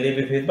all the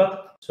Libby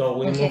feedback. So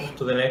we Okay. move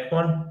to the next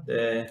one,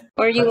 the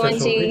Or you culture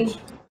want to? outreach.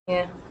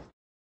 Yeah.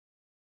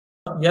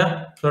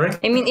 Yeah, sorry.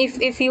 I mean,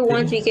 if you Take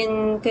want, we it.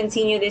 can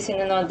continue this in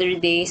another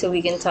day, so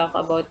we can talk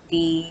about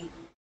the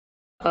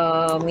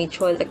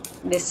mutual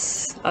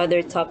this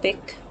other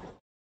topic.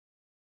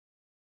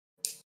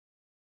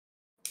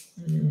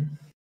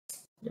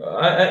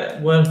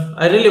 Well,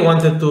 I really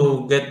wanted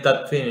to get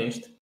that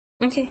finished,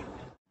 Okay.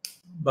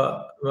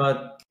 but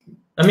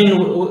I mean,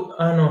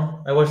 I don't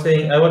know. I was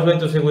going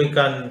to say we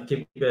can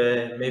keep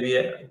maybe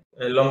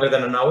longer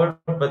than an hour,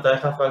 but I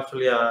have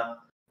actually a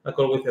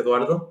call with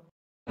Eduardo.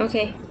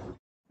 Okay.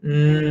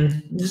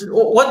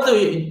 What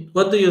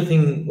do you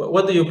think?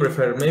 What do you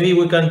prefer? Maybe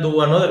we can do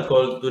another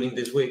call during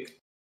this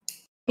week.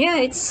 Yeah,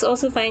 it's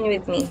also fine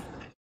with me.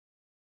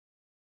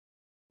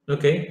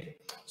 Okay.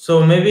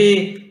 So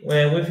maybe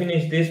when we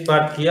finish this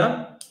part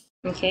here,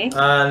 Okay.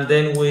 and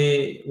then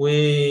we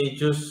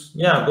just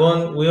go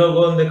on. We all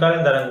go on the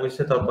calendar and we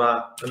set up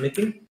a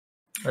meeting,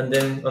 and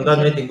then on that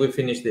Okay. meeting we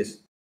finish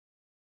this.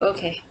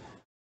 Okay.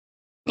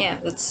 Yeah,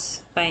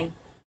 that's fine.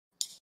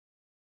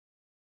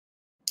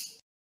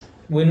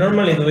 We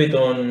normally do it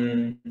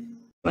on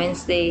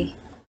Wednesday.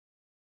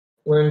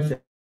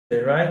 Wednesday,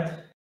 right?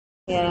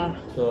 Yeah.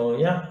 So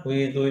yeah,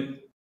 we do it.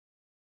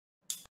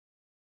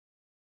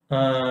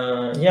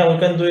 Yeah, we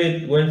can do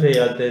it Wednesday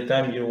at the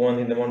time you want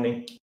in the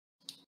morning.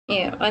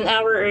 Yeah, an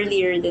hour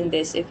earlier than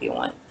this if you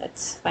want.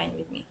 That's fine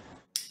with me.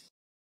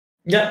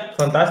 Yeah,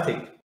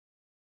 fantastic.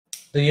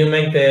 Do you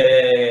make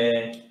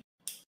the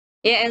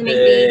Yeah, I'll make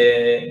the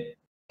the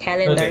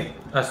calendar. okay?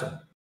 Awesome,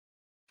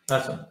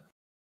 awesome.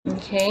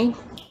 Okay.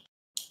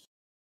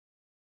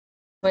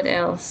 What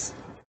else?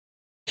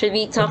 Should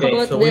we talk Okay,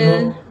 about so we the?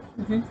 move.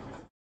 Mhm.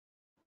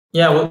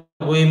 Yeah,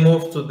 we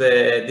move to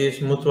this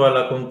mutual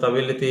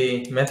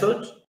accountability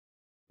methods.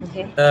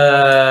 Okay.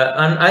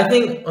 And I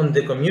think on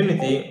the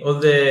community, all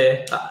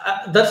the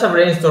that's a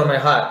brainstorm I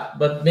had,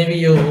 but maybe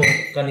you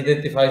can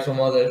identify some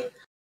others.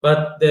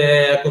 But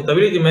the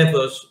accountability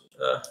methods,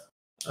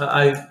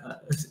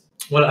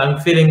 I'm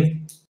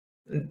feeling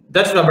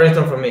that's a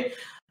brainstorm for me.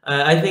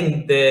 I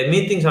think the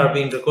meetings are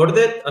being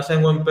recorded.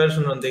 Assign one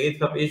person on the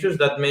GitHub issues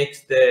that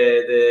makes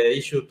the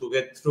issue to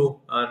get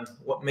through, and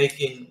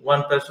making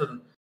one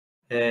person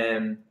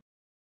um,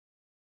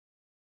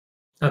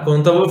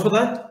 accountable for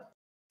that.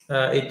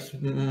 It's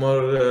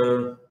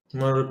more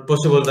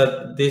possible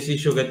that this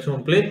issue gets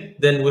complete.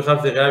 Then we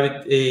have the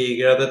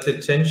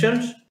graduated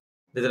sanctions,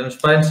 the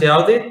transparency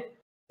audit,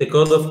 the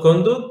code of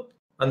conduct,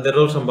 and the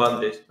rules and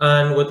boundaries.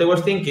 And what I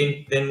was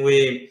thinking, then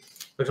we,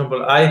 for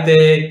example, I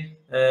take,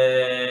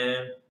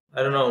 I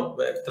don't know,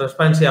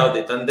 transparency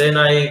audit, and then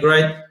I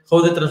write how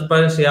the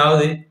transparency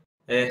audit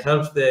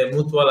helps the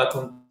mutual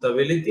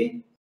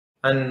accountability.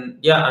 And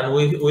yeah, and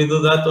we do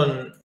that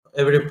on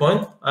every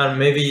point, and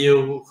maybe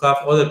you have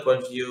other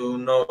points you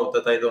know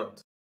that I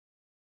don't.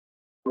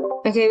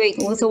 Okay, wait.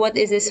 So what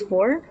is this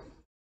for?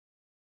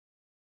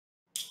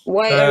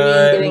 Why are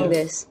we doing Uh,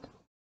 this?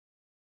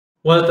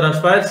 well,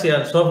 transparency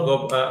and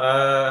SoftGov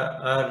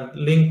are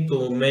linked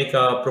to make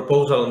a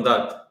proposal on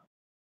that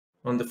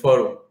on the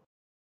forum.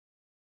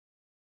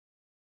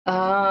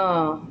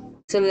 Ah,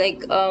 so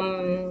like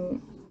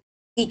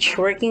each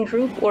working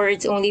group, or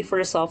it's only for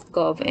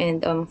softgov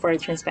and for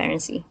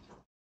transparency.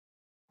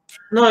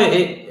 No,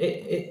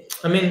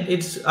 I mean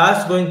it's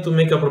us going to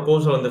make a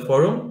proposal on the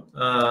forum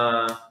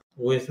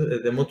with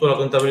the mutual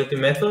accountability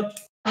method.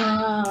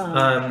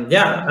 Ah.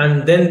 Yeah,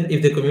 and then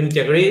if the community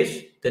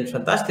agrees, then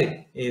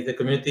fantastic. If the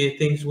community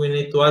thinks we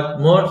need to add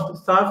more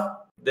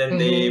stuff, then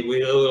Mm-hmm.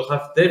 we will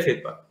have their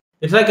feedback.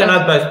 It's like an Okay.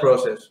 advice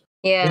process.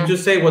 We Yeah.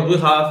 just say what we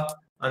have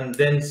and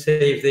then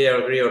say if they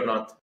agree or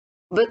not.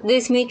 But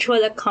these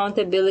mutual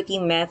accountability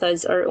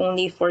methods are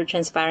only for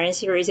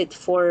transparency, or is it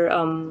for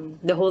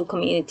the whole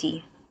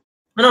community?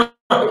 No,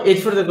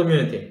 it's for the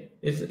community.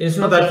 It's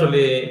not Okay.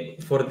 actually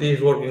for this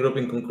working group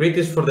in concrete,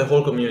 it's for the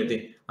whole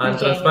community. And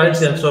Okay, I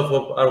transparency and understand.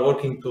 software are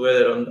working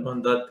together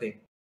on that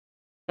thing.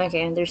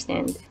 Okay, I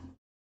understand.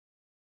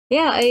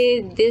 Yeah,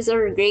 these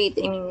are great.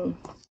 I mean,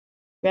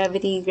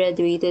 gravity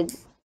graduated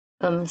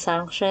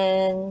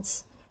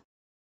sanctions.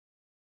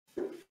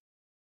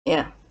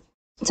 Yeah.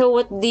 So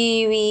what do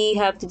we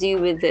have to do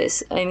with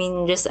this? I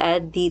mean, just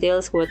add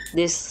details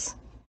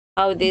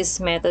how these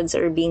methods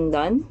are being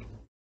done.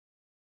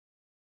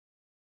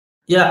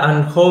 Yeah,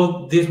 and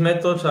how these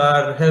methods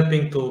are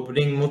helping to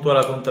bring mutual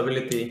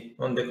accountability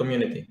on the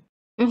community.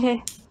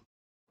 Okay.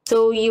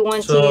 So you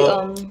want to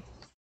So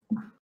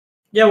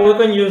yeah, we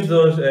can use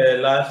those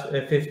last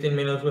 15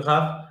 minutes we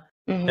have.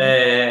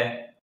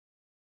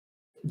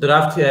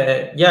 Draft,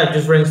 yeah,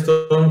 just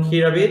brainstorm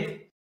here a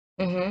bit.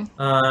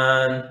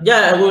 And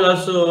yeah, I will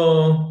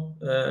also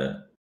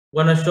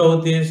want to show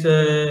this.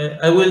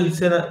 I will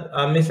send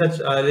a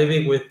message a little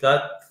bit with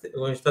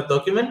that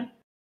document,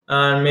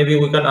 and maybe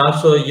we can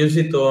also use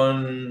it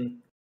on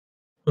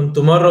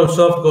tomorrow's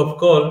soft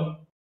call.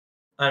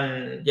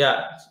 And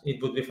yeah,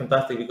 it would be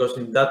fantastic because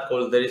in that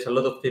call there is a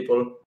lot of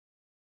people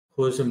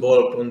who's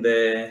involved on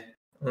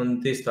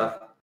this stuff.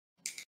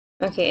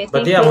 Okay,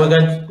 But yeah,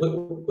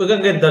 we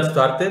can get that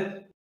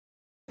started.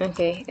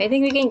 Okay, I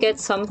think we can get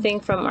something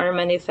from our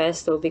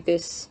manifesto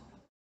because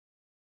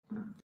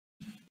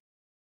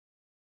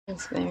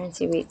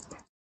transparency. Wait.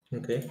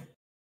 Okay.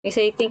 Because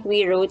I think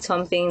we wrote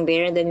something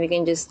there, then we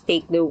can just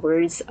take the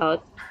words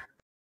out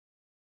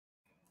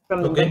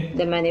from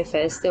the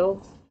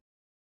manifesto.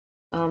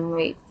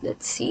 Wait,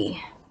 let's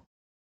see.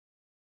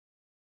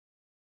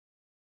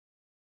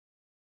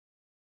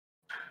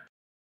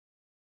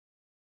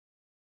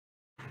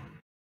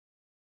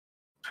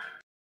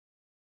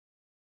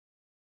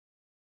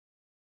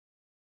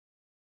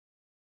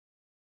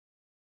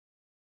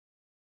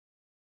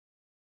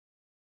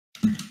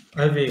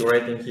 I'll be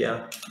writing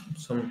here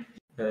some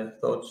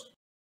thoughts.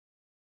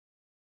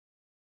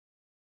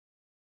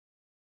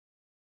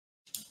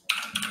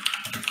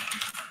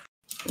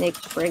 Like,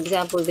 for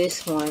example,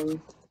 this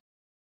one.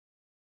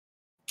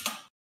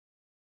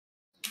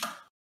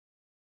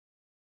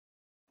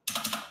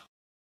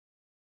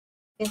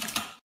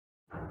 Okay.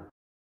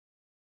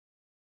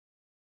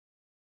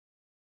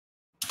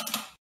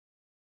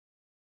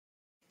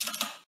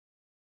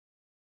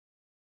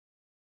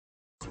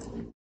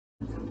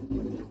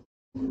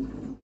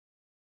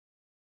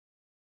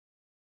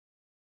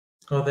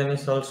 Oh, then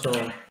it's also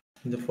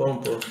the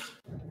forum post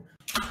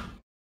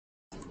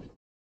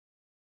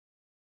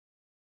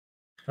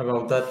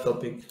about that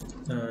topic.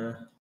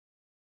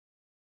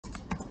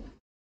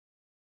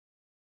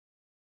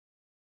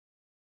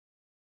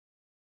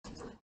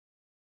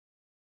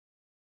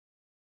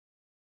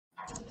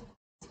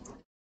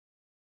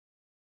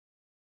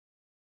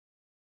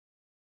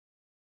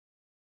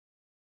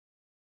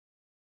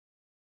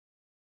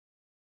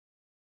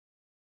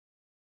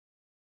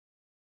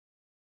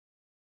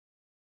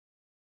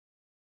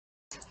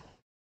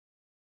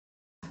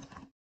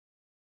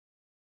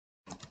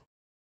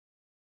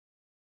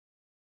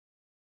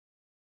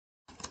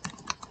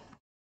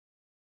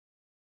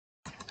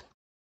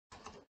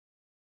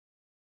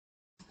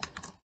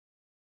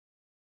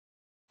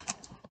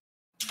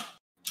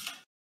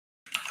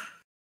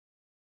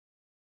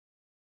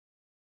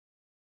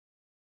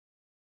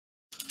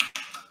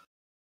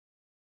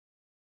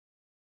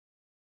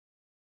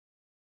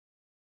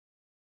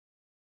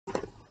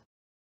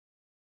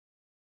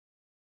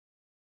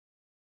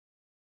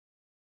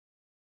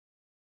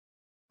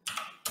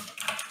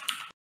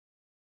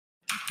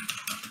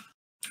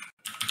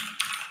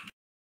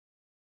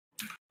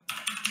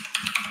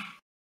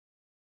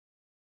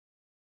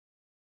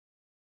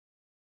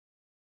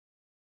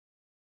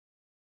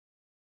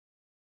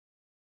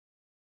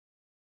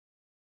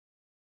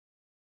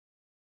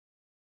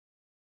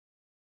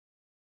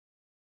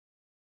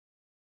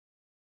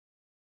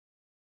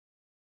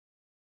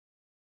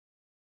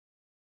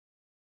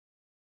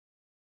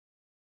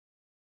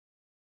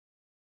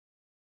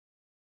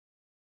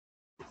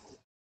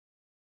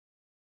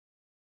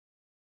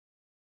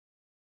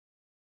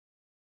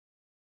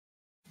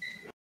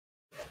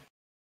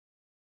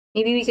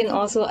 Maybe we can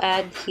also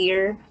add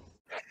here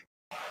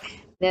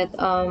that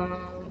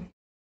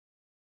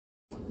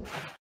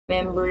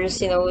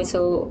members,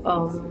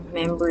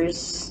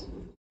 members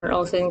are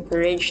also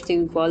encouraged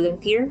to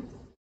volunteer.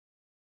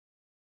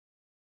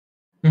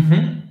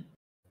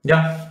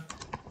 Yeah.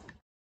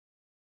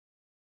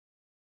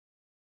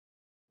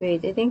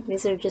 Wait, I think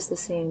these are just the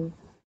same.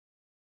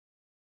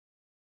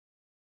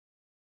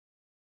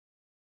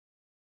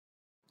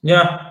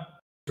 Yeah,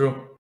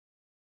 true.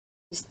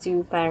 Just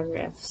 2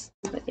 paragraphs,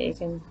 but I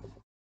can.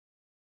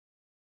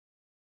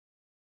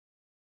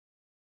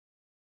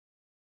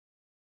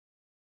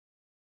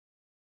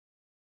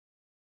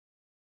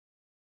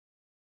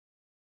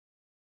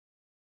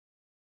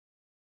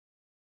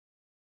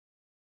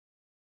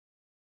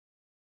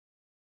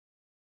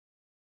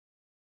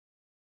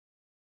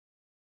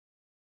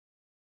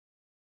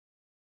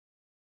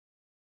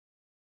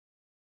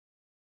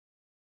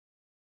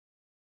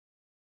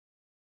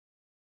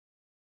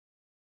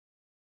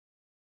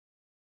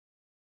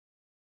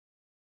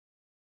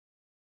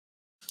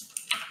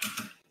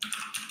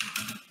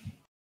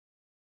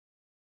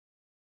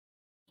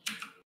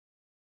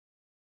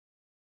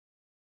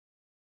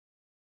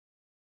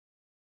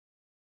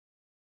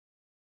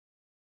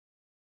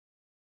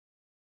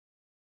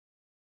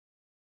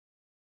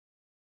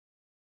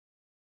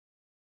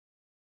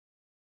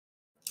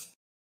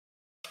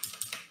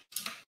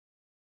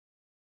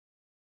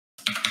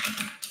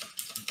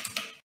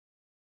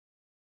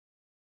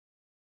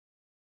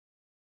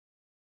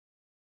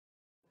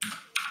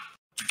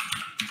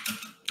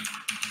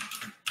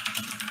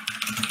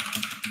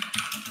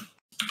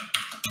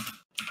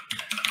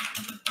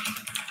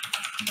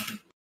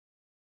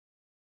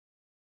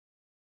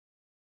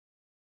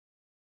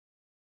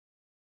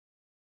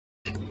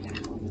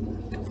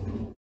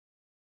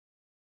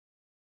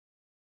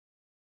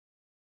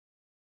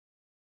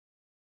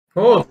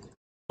 Oh,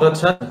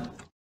 that's awesome.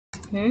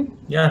 Hmm?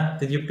 Yeah,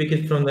 did you pick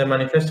it from the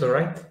manifesto,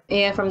 right?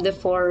 Yeah, from the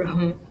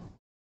forum.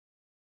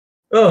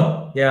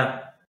 Oh,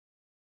 yeah,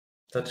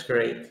 that's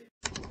great.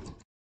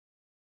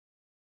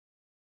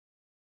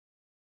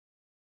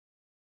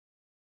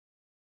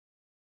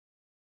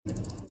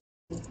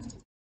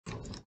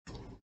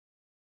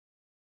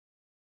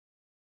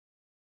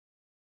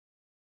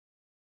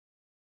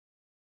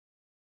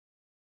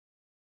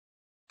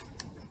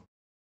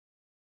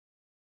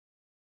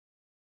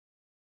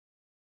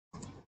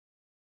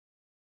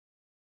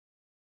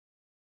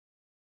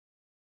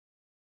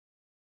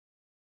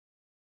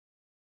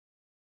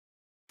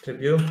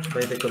 Review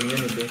by the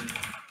community.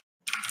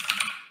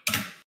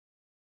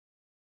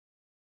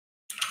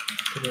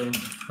 Review,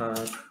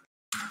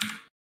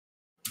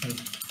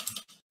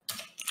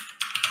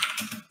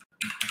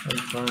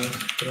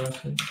 advanced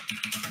process.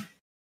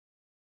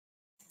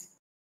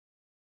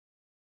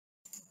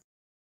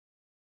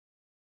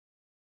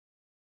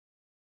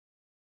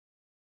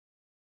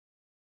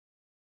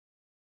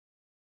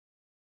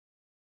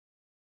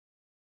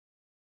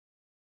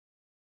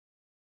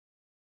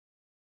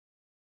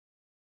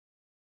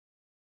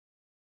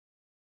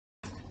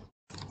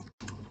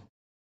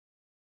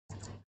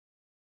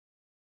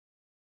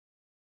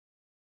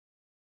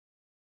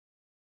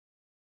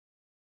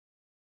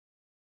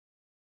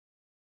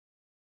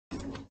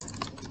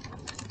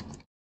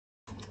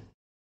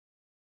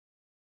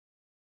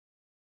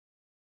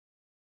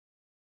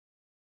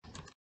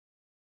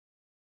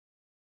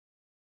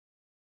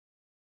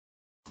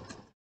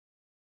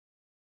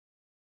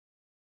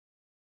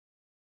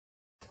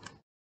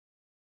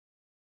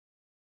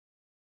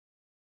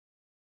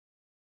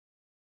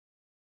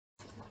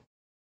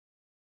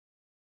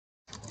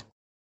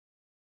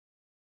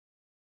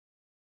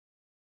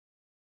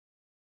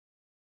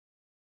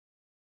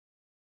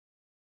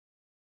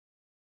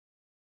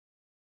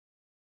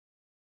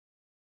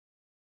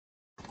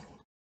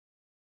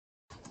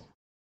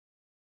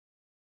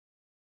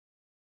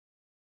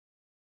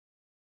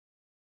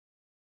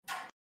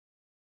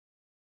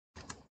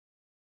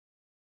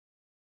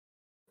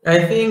 I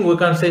think we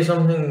can say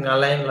something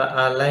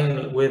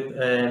aligned with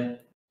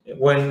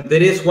when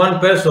there is one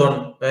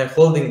person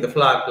holding the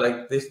flag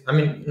like this. I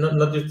mean,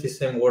 not just the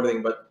same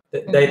wording, but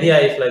the idea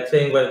is like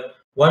saying, well,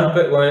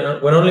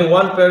 when only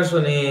one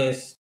person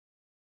is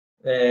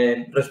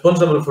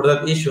responsible for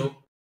that issue,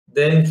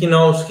 then he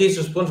knows he's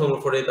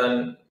responsible for it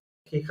and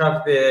he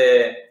has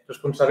the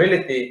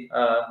responsibility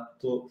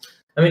to.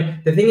 I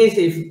mean, the thing is,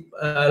 if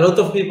a lot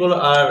of people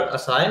are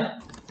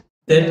assigned,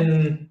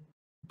 then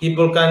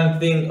people can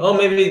think, oh,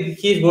 maybe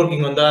he's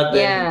working on that.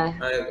 Then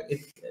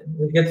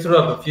it gets through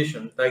a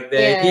confusion. Like the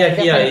idea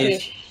here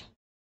is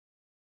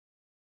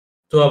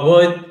to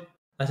avoid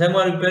assign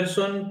one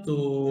person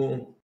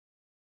to.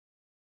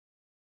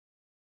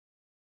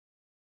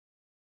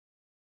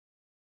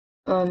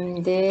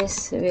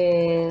 This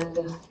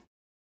will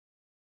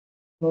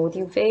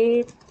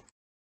motivate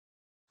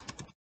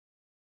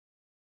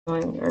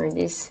or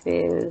this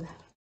will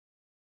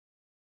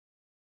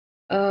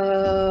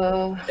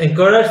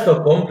Encourage to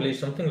accomplish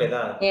something like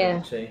that. I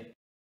would say.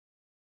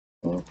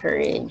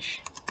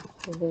 Encourage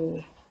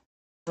the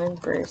one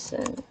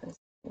person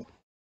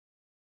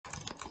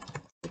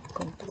to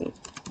complete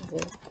the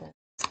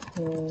task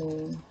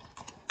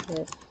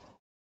that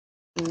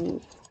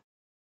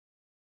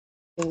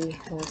he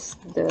has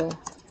the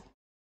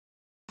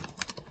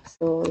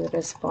sole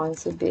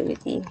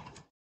responsibility.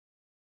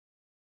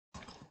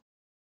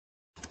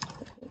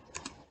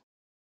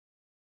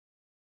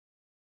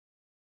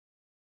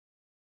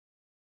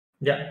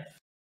 Yeah.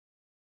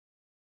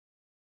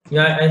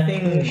 Yeah, I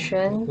think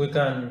we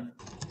can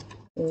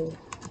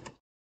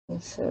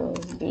also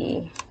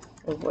be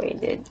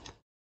avoided.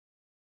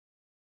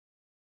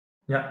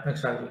 Yeah,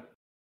 exactly.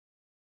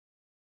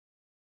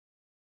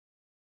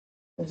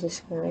 Is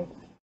this correct?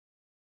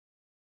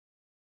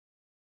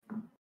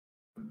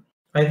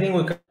 I think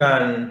we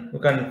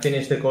can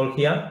finish the call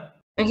here.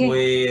 Okay.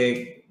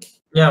 We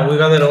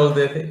gather all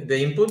the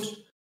inputs,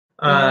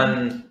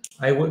 and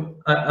I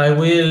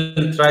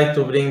will try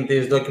to bring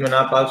this document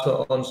up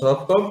also on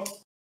Softcode.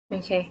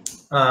 Okay.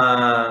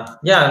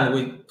 And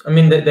I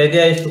mean the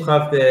idea is to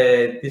have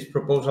this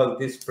proposal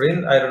this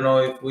sprint. I don't know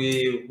if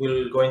we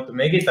will going to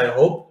make it. I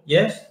hope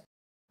yes.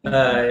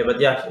 But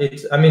yeah,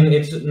 it's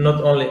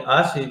not only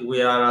us.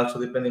 We are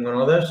also depending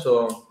on others.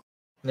 So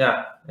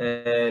yeah,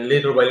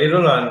 little by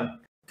little and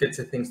get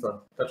the things done.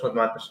 That's what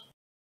matters.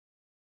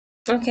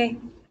 Okay.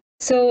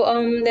 So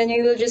then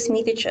we will just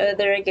meet each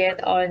other again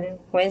on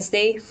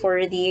Wednesday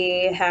for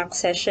the hack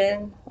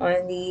session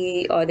on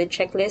the audit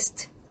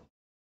checklist.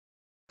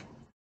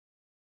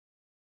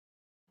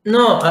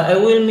 No, I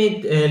will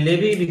meet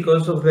Levi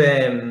because of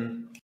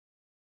the.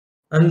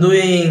 I'm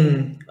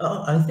doing.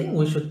 Oh, I think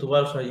we should do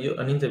also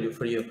an interview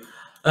for you.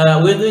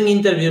 We're doing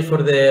interviews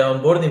for the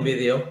onboarding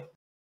video.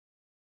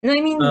 No,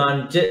 I mean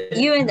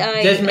you and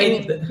I. Just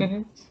made.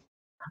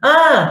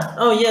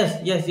 Oh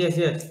yes.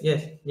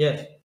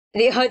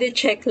 The audit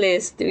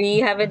checklist. We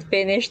haven't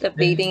finished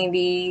updating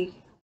the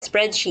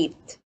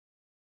spreadsheet.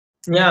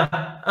 Yeah.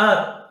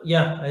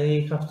 Yeah.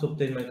 I have to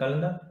update my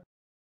calendar.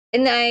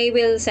 And I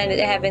will send it.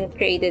 I haven't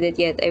created it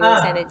yet. I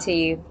will send it to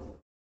you.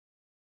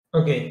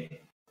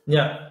 Okay.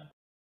 Yeah.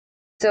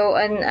 So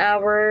an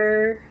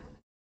hour,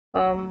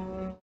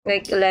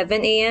 like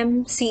 11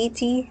 a.m.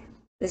 CET.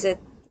 Is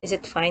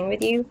it fine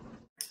with you?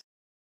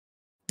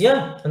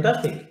 Yeah.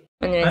 Fantastic.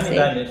 On Anytime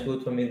Wednesday. is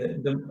good for me.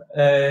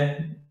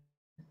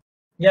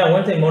 Yeah,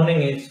 Wednesday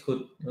morning is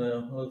good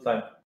all the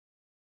time.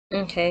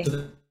 Okay.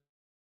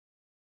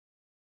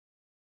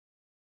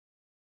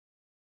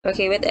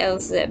 Okay. What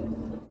else, Zeb?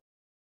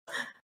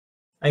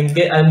 I'm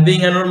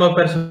being a normal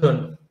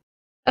person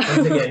once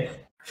again.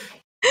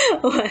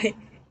 Why?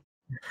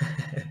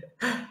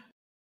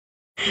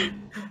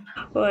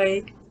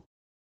 Why?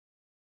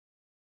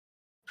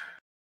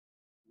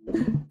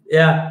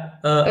 Yeah.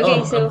 Okay,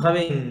 I'm so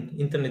having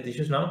internet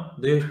issues now.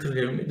 Do you still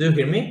hear me? Do you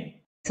hear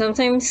me?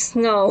 sometimes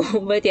no,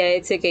 but yeah,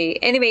 it's okay.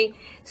 Anyway,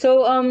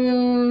 so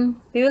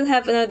we will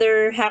have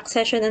another hack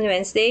session on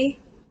Wednesday,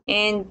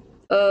 and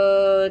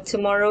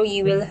tomorrow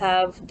you will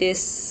have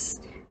this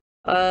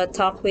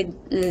talk with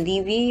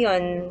Levy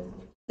on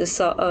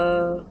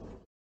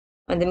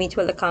the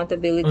mutual On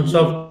accountability.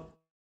 soft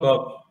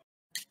cop.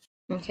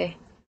 Okay.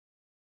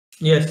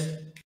 Yes.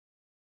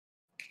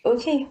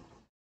 Okay.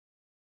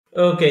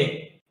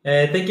 Okay.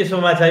 Thank you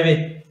so much,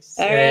 Ivy.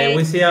 All right.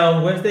 We see you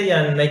on Wednesday,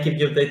 and I keep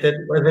you updated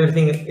with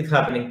everything is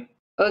happening.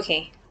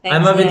 Okay.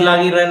 I'm Thanks, a bit Zeb.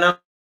 laggy right now